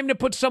it's time to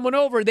put someone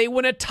over, they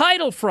win a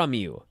title from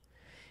you.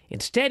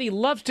 Instead, he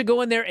loves to go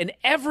in there in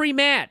every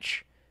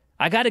match.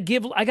 I got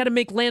to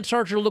make Lance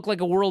Archer look like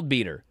a world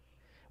beater.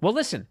 Well,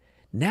 listen,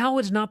 now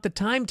is not the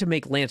time to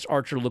make Lance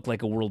Archer look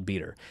like a world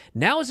beater.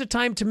 Now is the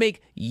time to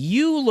make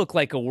you look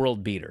like a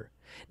world beater.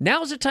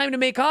 Now is the time to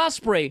make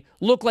Ospreay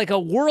look like a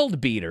world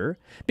beater,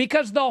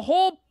 because the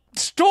whole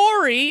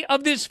story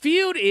of this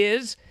feud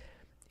is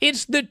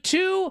it's the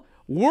two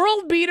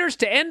world beaters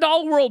to end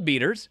all world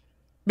beaters.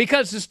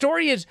 Because the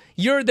story is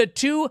you're the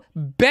two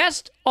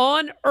best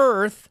on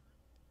earth,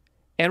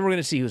 and we're going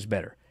to see who's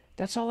better.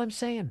 That's all I'm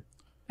saying.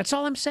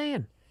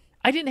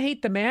 I didn't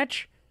hate the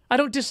match. I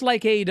don't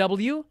dislike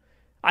AEW.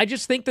 I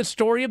just think the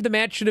story of the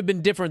match should have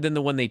been different than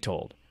the one they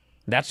told.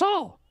 That's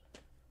all.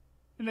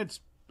 And it's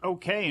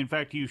okay. In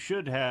fact, you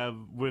should have,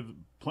 with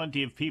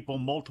plenty of people,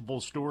 multiple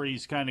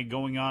stories kind of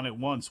going on at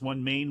once.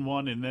 One main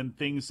one, and then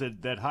things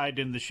that hide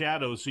in the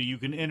shadows so you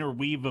can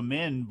interweave them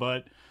in.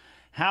 But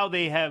how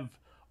they have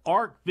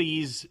arced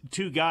these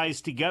two guys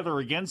together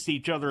against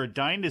each other at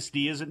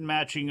Dynasty isn't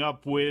matching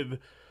up with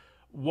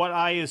what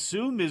I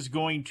assume is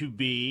going to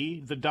be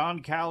the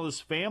Don Callis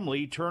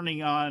family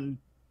turning on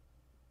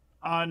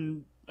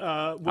Will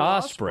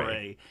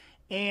Ospreay.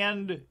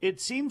 And it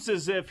seems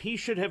as if he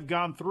should have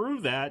gone through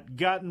that,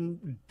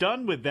 gotten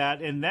done with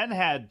that, and then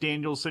had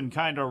Danielson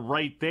kind of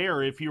right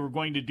there if you were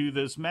going to do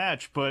this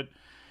match. But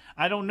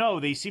I don't know.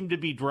 They seem to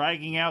be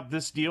dragging out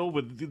this deal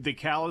with the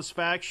Callis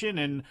faction,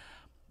 and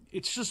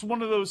it's just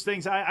one of those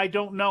things. I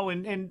don't know.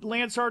 And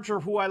Lance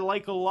Archer, who I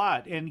like a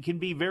lot and can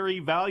be very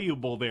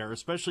valuable there,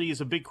 especially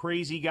as a big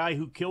crazy guy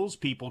who kills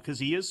people because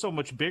he is so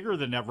much bigger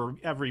than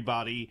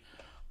everybody.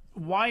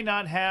 Why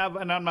not have,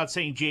 and I'm not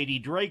saying J.D.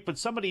 Drake, but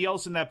somebody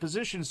else in that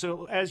position?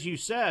 So, as you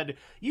said,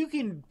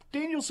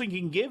 Danielson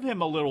can give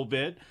him a little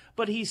bit,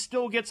 but he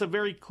still gets a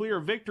very clear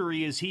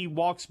victory as he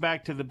walks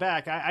back to the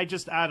back. I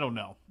don't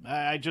know.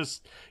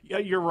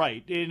 You're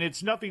right. And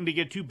it's nothing to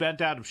get too bent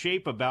out of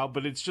shape about,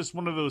 but it's just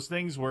one of those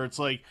things where it's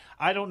like,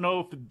 I don't know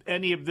if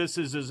any of this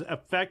is as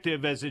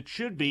effective as it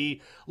should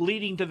be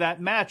leading to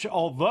that match.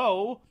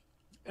 Although,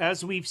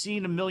 as we've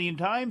seen a million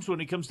times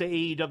when it comes to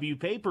AEW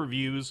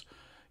pay-per-views,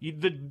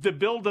 the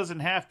bill doesn't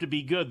have to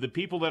be good. The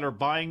people that are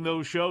buying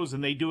those shows,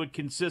 and they do it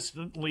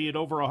consistently at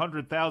over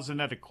 100,000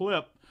 at a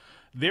clip,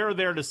 they're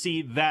there to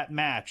see that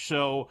match.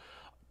 So,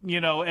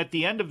 at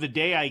the end of the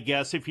day, I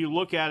guess, if you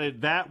look at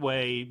it that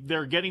way,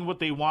 they're getting what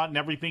they want and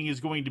everything is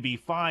going to be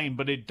fine,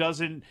 but it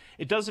doesn't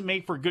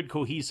make for good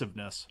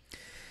cohesiveness.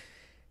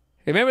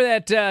 Remember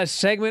that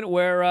segment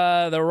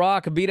where The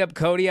Rock beat up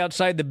Cody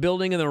outside the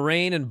building in the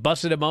rain and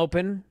busted him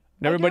open?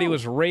 And everybody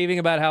was raving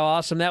about how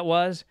awesome that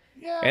was?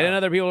 Yeah. And then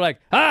other people were like,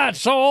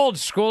 it's so old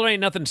school, there ain't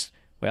nothing.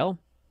 Well,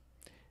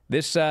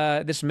 this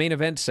main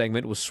event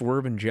segment with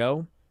Swerve and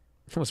Joe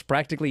was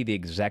practically the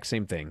exact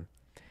same thing.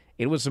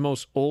 It was the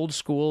most old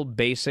school,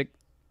 basic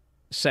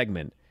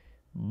segment,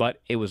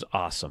 but it was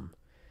awesome.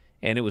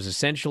 And it was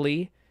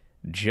essentially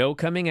Joe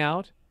coming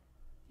out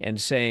and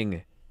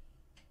saying,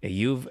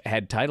 you've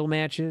had title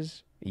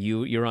matches,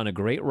 you're on a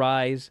great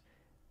rise.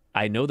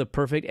 I know the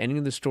perfect ending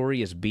of the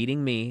story is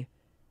beating me,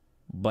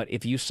 but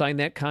if you sign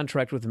that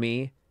contract with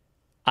me,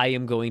 I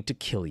am going to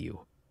kill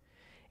you.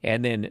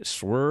 And then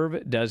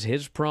Swerve does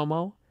his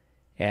promo,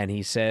 and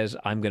he says,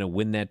 I'm going to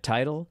win that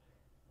title.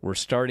 We're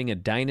starting a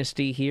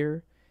dynasty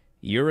here.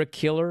 You're a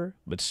killer,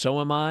 but so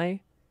am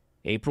I.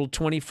 April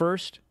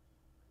 21st,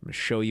 I'm going to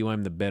show you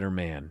I'm the better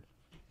man.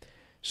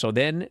 So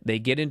then they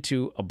get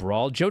into a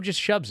brawl. Joe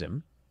just shoves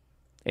him,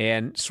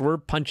 and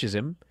Swerve punches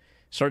him,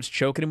 starts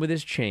choking him with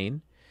his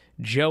chain.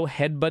 Joe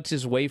headbutts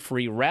his way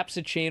free, wraps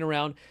a chain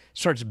around,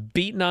 starts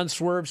beating on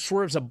Swerve.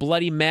 Swerve's a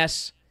bloody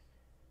mess.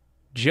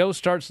 Joe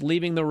starts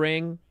leaving the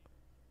ring,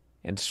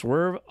 and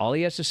Swerve, all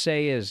he has to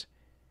say is,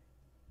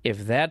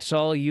 if that's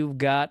all you've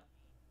got,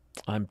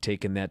 I'm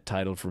taking that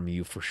title from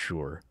you for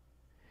sure.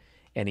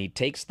 And he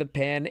takes the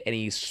pen, and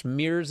he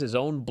smears his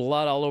own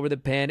blood all over the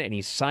pen, and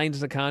he signs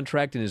the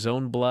contract in his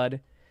own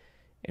blood.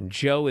 And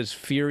Joe is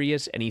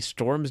furious, and he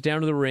storms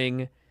down to the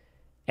ring,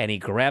 and he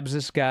grabs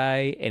this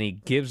guy, and he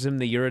gives him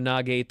the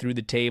Uranage through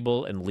the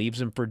table and leaves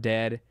him for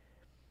dead.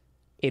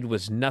 It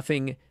was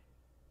nothing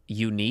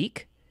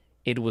unique.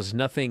 It was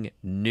nothing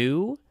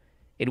new.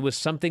 It was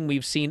something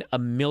we've seen a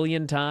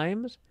million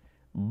times,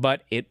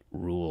 but it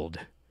ruled.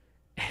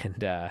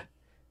 And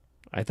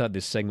I thought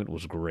this segment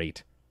was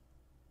great.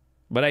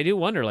 But I do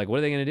wonder, what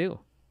are they going to do?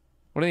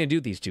 What are they going to do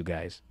with these two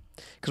guys?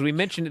 Because we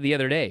mentioned it the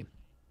other day.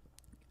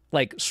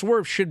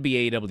 Swerve should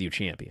be AEW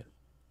champion.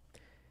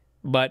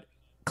 But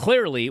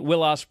clearly,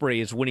 Will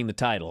Ospreay is winning the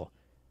title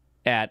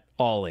at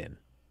All In.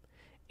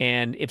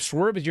 And if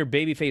Swerve is your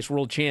babyface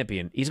world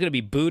champion, he's going to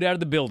be booed out of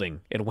the building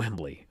at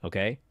Wembley,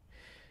 okay?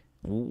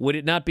 Would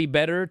it not be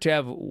better to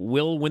have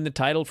Will win the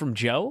title from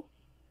Joe?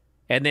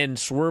 And then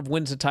Swerve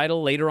wins the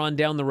title later on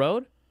down the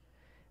road?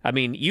 I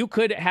mean, you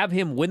could have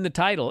him win the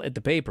title at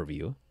the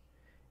pay-per-view,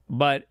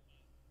 but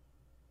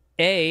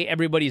A,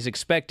 everybody's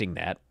expecting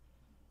that.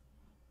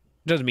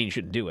 Doesn't mean you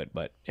shouldn't do it,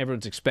 but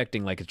everyone's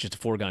expecting it's just a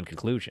foregone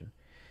conclusion.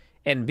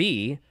 And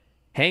B,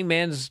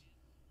 Hangman's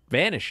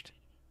vanished.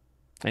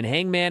 And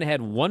Hangman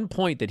had one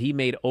point that he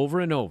made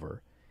over and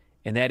over,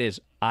 and that is,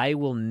 I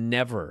will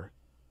never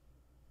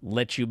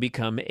let you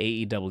become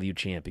AEW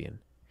champion.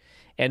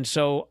 And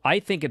so I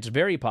think it's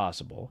very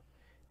possible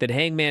that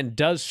Hangman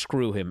does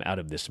screw him out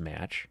of this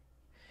match.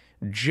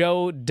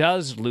 Joe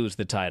does lose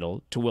the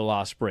title to Will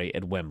Ospreay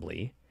at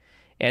Wembley.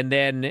 And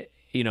then,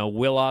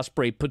 Will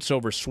Ospreay puts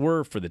over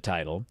Swerve for the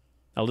title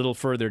a little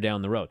further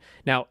down the road.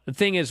 Now, the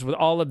thing is, with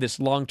all of this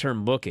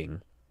long-term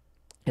booking,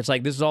 it's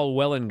this is all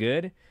well and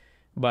good,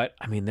 but,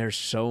 there's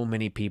so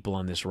many people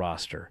on this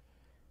roster.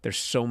 There's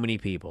so many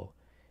people.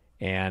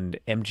 And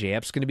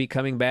MJF's going to be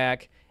coming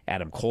back.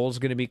 Adam Cole's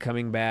going to be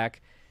coming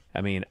back.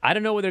 I mean, I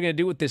don't know what they're going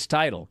to do with this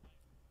title,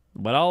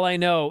 but all I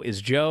know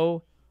is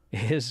Joe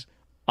is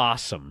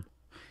awesome.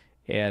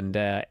 And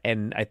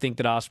I think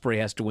that Ospreay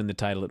has to win the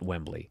title at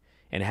Wembley.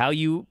 And how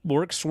you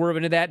work Swerve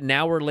into that an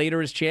hour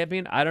later as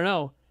champion, I don't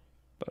know.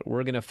 But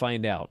we're going to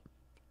find out.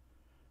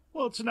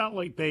 Well, it's not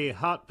like they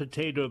hot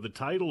potato the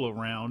title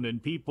around,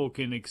 and people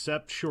can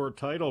accept short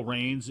title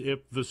reigns if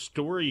the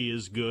story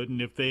is good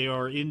and if they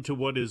are into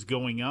what is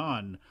going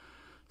on.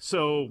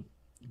 So,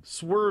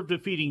 Swerve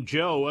defeating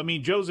Joe, I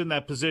mean, Joe's in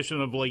that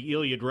position of like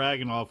Ilya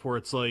Dragunov where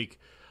it's like,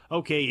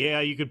 okay,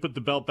 yeah, you could put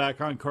the belt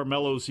back on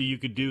Carmelo so you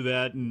could do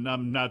that, and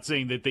I'm not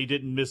saying that they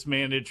didn't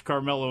mismanage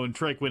Carmelo and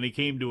Trick when it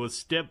came to a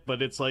stip,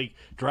 but it's like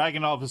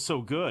Dragunov is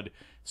so good.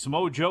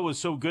 Samoa Joe is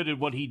so good at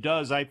what he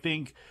does. I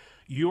think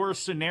your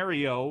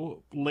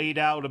scenario laid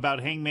out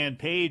about Hangman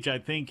Page, I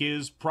think,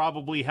 is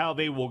probably how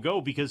they will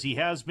go because he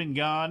has been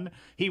gone.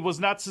 He was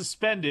not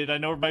suspended. I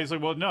know everybody's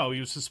like, well, no, he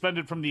was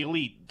suspended from the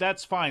Elite.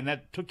 That's fine.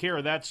 That took care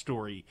of that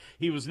story.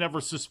 He was never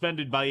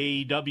suspended by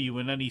AEW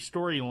in any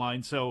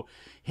storyline. So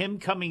him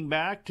coming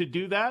back to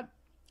do that,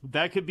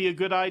 that could be a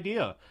good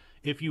idea.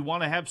 If you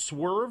want to have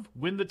Swerve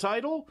win the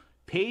title,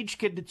 Page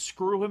could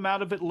screw him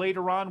out of it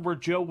later on where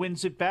Joe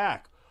wins it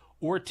back.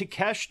 Or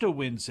Takeshita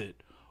wins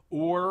it.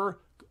 Or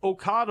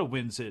Okada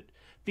wins it,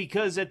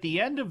 because at the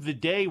end of the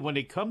day, when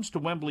it comes to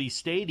Wembley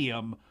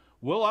Stadium,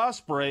 Will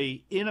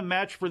Ospreay in a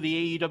match for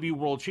the AEW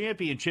World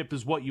Championship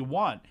is what you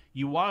want.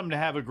 You want him to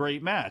have a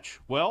great match.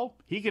 Well,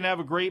 he can have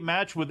a great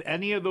match with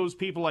any of those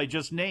people I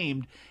just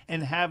named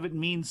and have it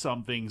mean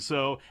something.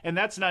 So, and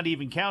that's not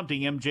even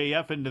counting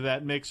MJF into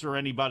that mix or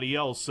anybody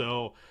else.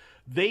 So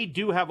they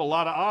do have a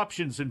lot of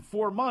options in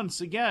 4 months.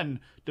 Again,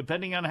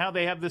 depending on how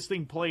they have this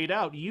thing played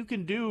out, you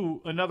can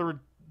do another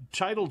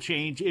title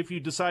change if you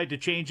decide to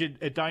change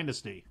it at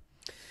Dynasty.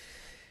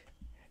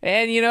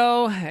 And, you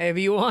know, if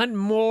you want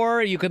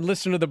more, you can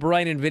listen to the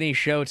Bryan and Vinny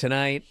show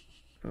tonight.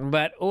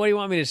 But what do you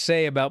want me to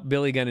say about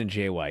Billy Gunn and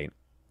Jay White?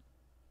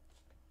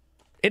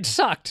 It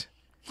sucked.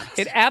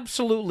 It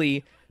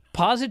absolutely,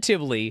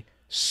 positively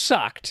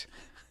sucked.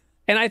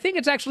 And I think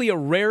it's actually a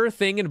rare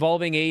thing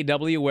involving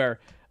AEW where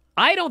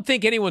I don't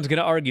think anyone's going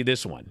to argue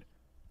this one.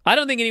 I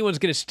don't think anyone's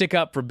going to stick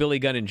up for Billy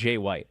Gunn and Jay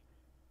White.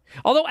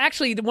 Although,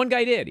 actually, the one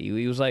guy did.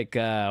 He was like,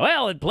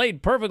 well, it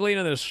played perfectly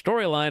into the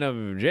storyline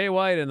of Jay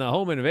White and the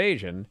home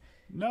invasion.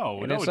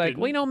 And it's like,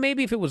 well, you know,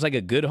 maybe if it was like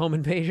a good home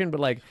invasion, but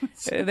like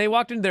they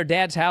walked into their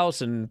dad's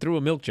house and threw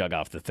a milk jug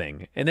off the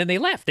thing. And then they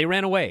left. They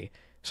ran away.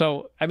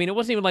 So, I mean, it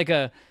wasn't even like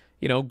a,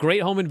 you know,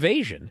 great home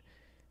invasion.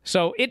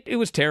 So it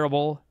was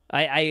terrible.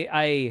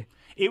 It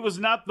was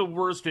not the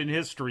worst in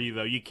history,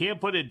 though. You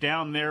can't put it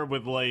down there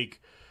with,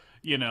 like,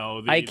 you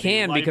know.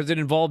 Because it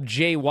involved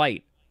Jay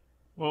White.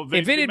 Well,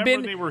 if it had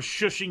been, they were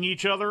shushing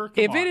each other.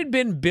 It had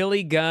been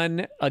Billy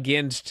Gunn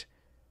against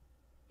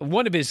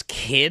one of his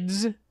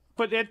kids,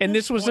 and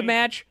this was a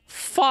match,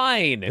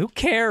 fine. Who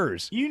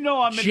cares? You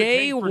know, I'm in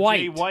Jay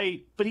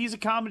White, but he's a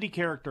comedy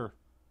character.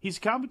 He's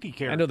a comedy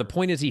character. I know. The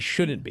point is, he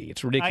shouldn't be.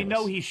 It's ridiculous. I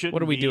know he shouldn't.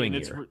 What are we doing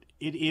here?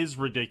 It is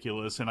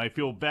ridiculous, and I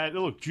feel bad.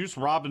 Look, Juice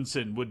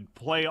Robinson would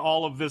play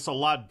all of this a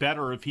lot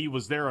better if he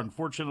was there.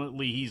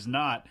 Unfortunately, he's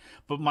not.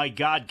 But my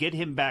God, get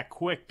him back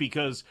quick,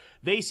 because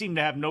they seem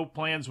to have no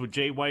plans with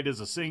Jay White as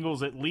a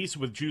singles. At least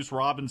with Juice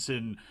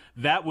Robinson,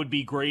 that would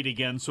be great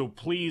again. So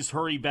please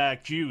hurry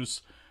back,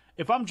 Juice.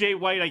 If I'm Jay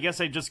White, I guess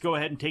I'd just go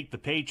ahead and take the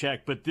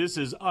paycheck, but this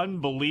is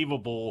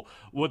unbelievable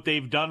what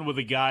they've done with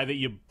a guy that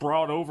you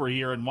brought over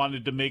here and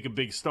wanted to make a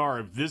big star.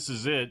 If this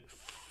is it,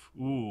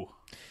 ooh.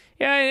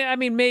 Yeah, I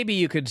mean, maybe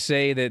you could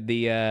say that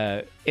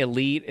the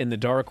Elite and the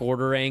Dark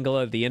Order angle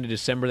at the end of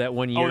December that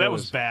one year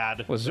was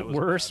bad. Was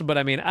worse, bad. But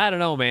I mean, I don't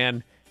know,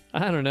 man.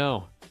 I don't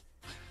know.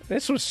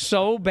 This was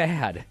so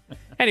bad.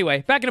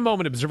 Anyway, back in a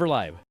moment, Observer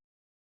Live.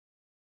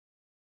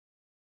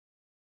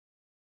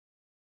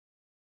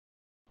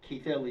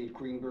 Keith Elliott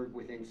Greenberg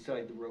with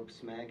Inside the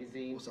Ropes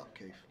magazine. What's up,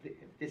 Keith?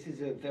 This is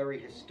a very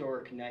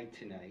historic night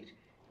tonight,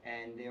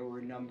 and there were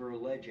a number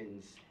of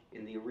legends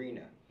in the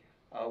arena.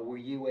 Were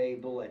you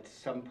able at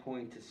some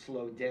point to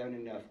slow down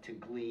enough to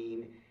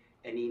glean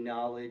any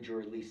knowledge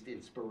or at least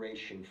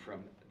inspiration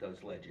from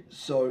those legends?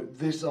 So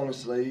this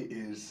honestly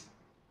is,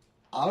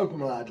 I hope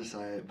I'm allowed to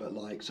say it, but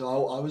like,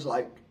 so I was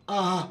like,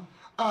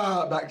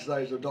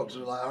 backstage, the doctors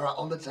were like, all right,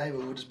 on the table,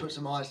 we'll just put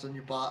some ice on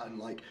your butt, and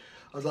like,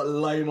 I was like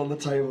laying on the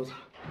table,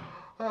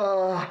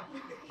 and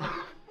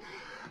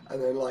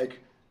then like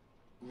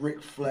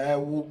Ric Flair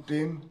walked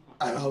in,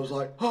 and I was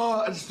like,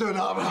 and stood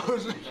up, and I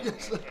was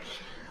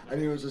and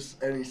he was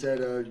just, and he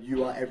said,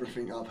 "You are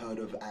everything I've heard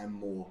of and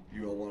more.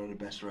 You are one of the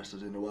best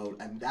wrestlers in the world."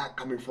 And that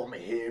coming from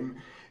him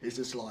is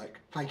just like,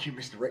 thank you,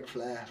 Mr. Ric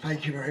Flair,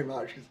 thank you very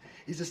much. 'Cause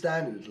he's a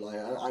standard. Like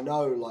I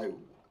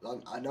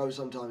know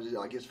sometimes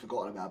it gets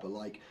forgotten about, but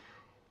like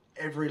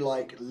every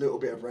like little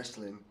bit of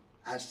wrestling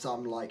has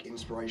some like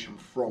inspiration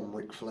from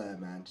Ric Flair,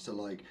 man. So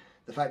like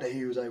the fact that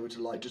he was able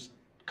to like just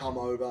come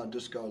over and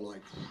just go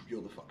like,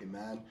 "You're the fucking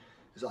man,"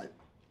 is like,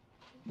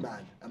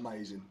 man,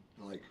 amazing,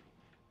 like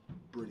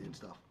brilliant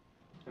stuff.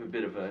 A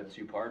bit of a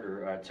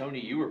two-parter. Tony,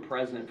 you were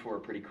present for a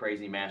pretty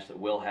crazy match that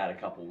Will had a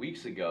couple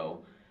weeks ago.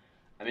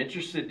 I'm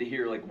interested to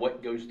hear like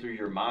what goes through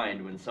your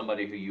mind when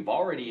somebody who you've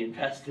already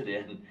invested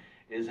in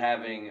is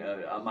having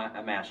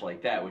a match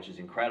like that, which is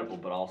incredible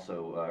but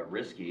also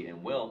risky.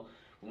 And Will,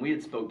 when we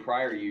had spoke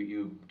prior,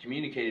 you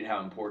communicated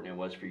how important it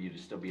was for you to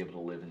still be able to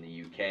live in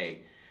the UK.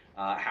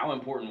 How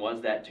important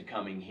was that to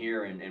coming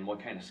here, and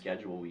what kind of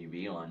schedule will you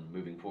be on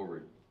moving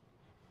forward?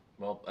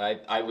 Well,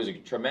 I was a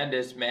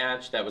tremendous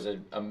match. That was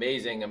an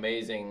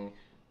amazing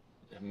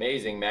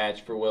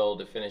match for Will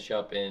to finish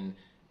up in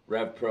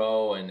Rev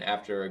Pro, and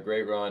after a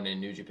great run in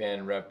New Japan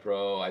and Rev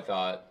Pro, I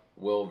thought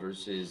Will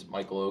versus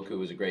Michael Oku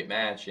was a great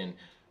match, and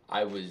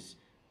I was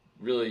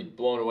really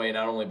blown away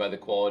not only by the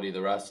quality of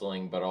the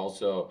wrestling, but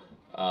also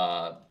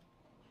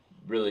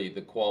really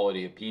the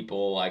quality of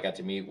people. I got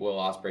to meet Will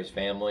Ospreay's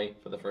family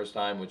for the first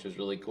time, which was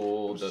really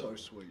cool. So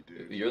sweet,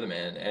 dude. You're the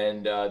man.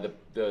 And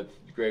the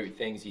great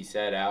things he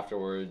said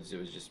afterwards, it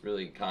was just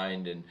really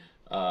kind. And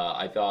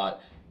I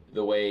thought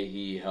the way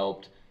he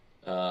helped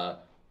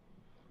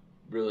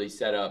really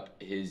set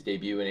up his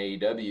debut in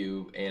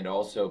AEW and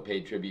also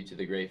paid tribute to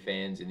the great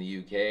fans in the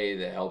UK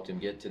that helped him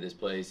get to this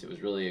place. It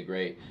was really a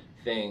great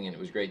thing, and it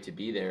was great to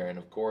be there. And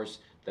of course,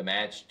 the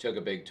match took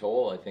a big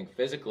toll, I think,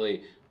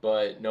 physically,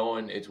 but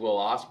knowing it's Will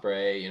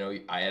Ospreay, you know,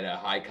 I had a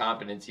high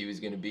confidence he was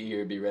going to be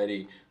here, be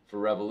ready for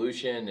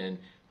Revolution, and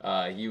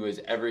he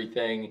was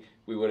everything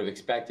we would have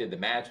expected. The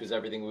match was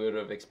everything we would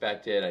have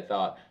expected. I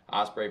thought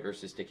Ospreay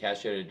versus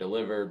Takeshita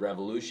delivered,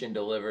 Revolution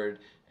delivered,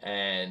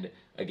 and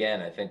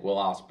again, I think Will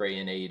Ospreay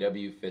in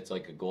AEW fits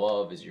like a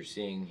glove, as you're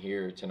seeing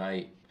here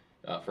tonight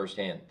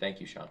firsthand.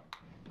 Thank you, Sean.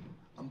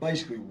 I'm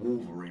basically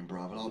Wolverine,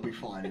 brother. I'll be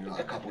fine in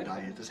like a couple of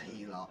days. Just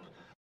heal up.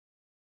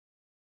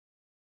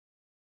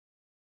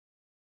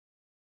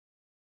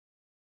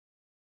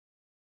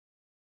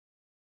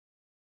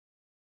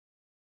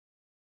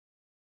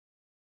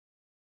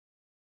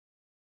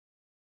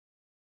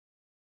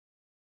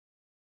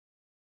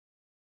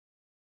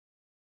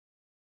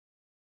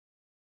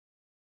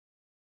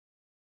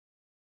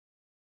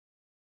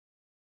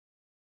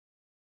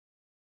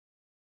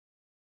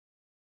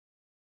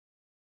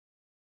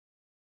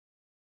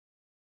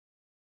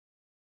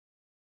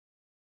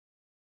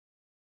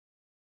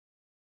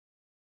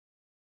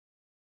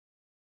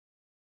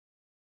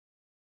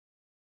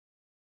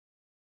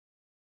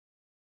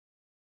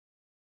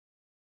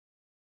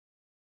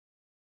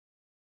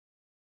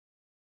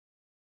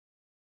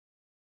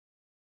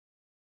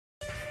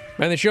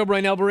 On the show,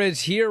 Bryan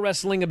Alvarez here,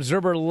 Wrestling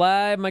Observer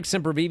Live. Mike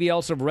Sempervive,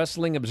 also of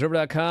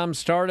WrestlingObserver.com.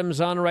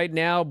 Stardom's on right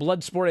now.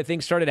 Bloodsport, I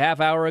think, started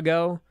half hour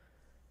ago.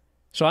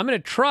 So I'm going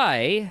to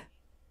try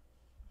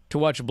to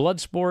watch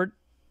Bloodsport,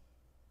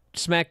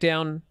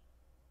 SmackDown,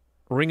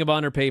 Ring of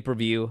Honor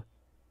pay-per-view,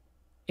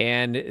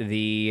 and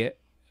the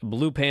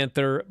Blue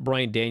Panther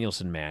Bryan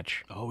Danielson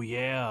match. Oh,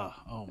 yeah.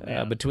 Oh,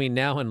 man. Between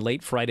now and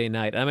late Friday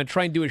night. I'm going to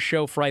try and do a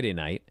show Friday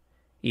night,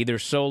 either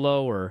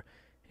solo or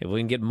if we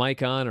can get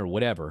Mike on or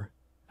whatever.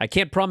 I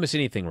can't promise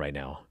anything right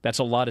now. That's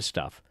a lot of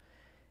stuff.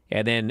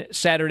 And then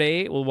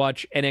Saturday, we'll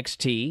watch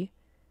NXT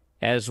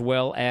as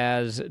well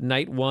as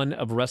night one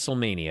of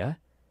WrestleMania.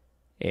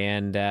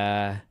 And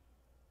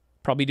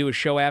probably do a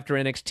show after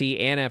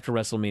NXT and after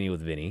WrestleMania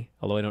with Vinny,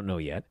 although I don't know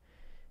yet.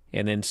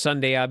 And then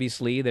Sunday,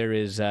 obviously, there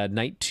is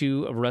night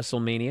two of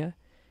WrestleMania.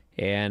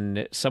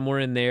 And somewhere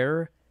in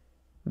there,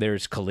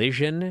 there's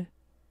Collision.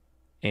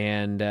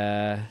 And,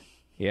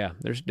 yeah,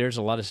 there's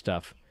a lot of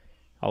stuff.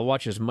 I'll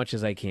watch as much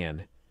as I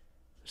can.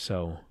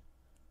 So,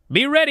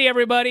 be ready,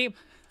 everybody.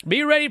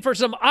 Be ready for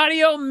some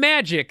audio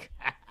magic.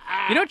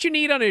 You know what you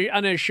need on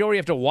a show where you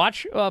have to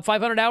watch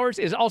 500 hours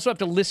is also have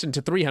to listen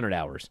to 300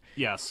 hours.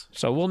 Yes.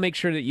 So we'll make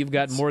sure that you've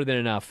got more than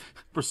enough.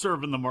 We're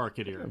serving the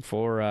market here.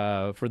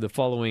 For the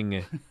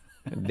following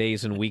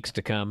days and weeks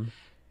to come.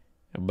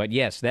 But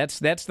yes, that's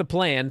the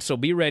plan. So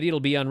be ready. It'll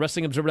be on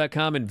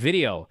WrestlingObserver.com and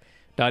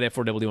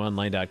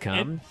video.f4wonline.com.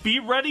 And be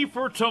ready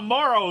for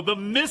tomorrow, the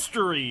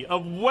mystery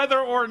of whether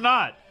or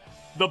not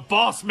the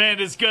boss man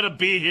is going to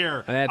be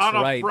here on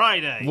a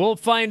Friday. We'll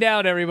find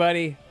out,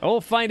 everybody. We'll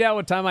find out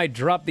what time I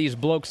drop these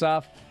blokes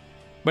off.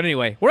 But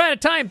anyway, we're out of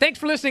time. Thanks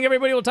for listening,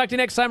 everybody. We'll talk to you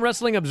next time,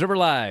 Wrestling Observer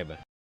Live.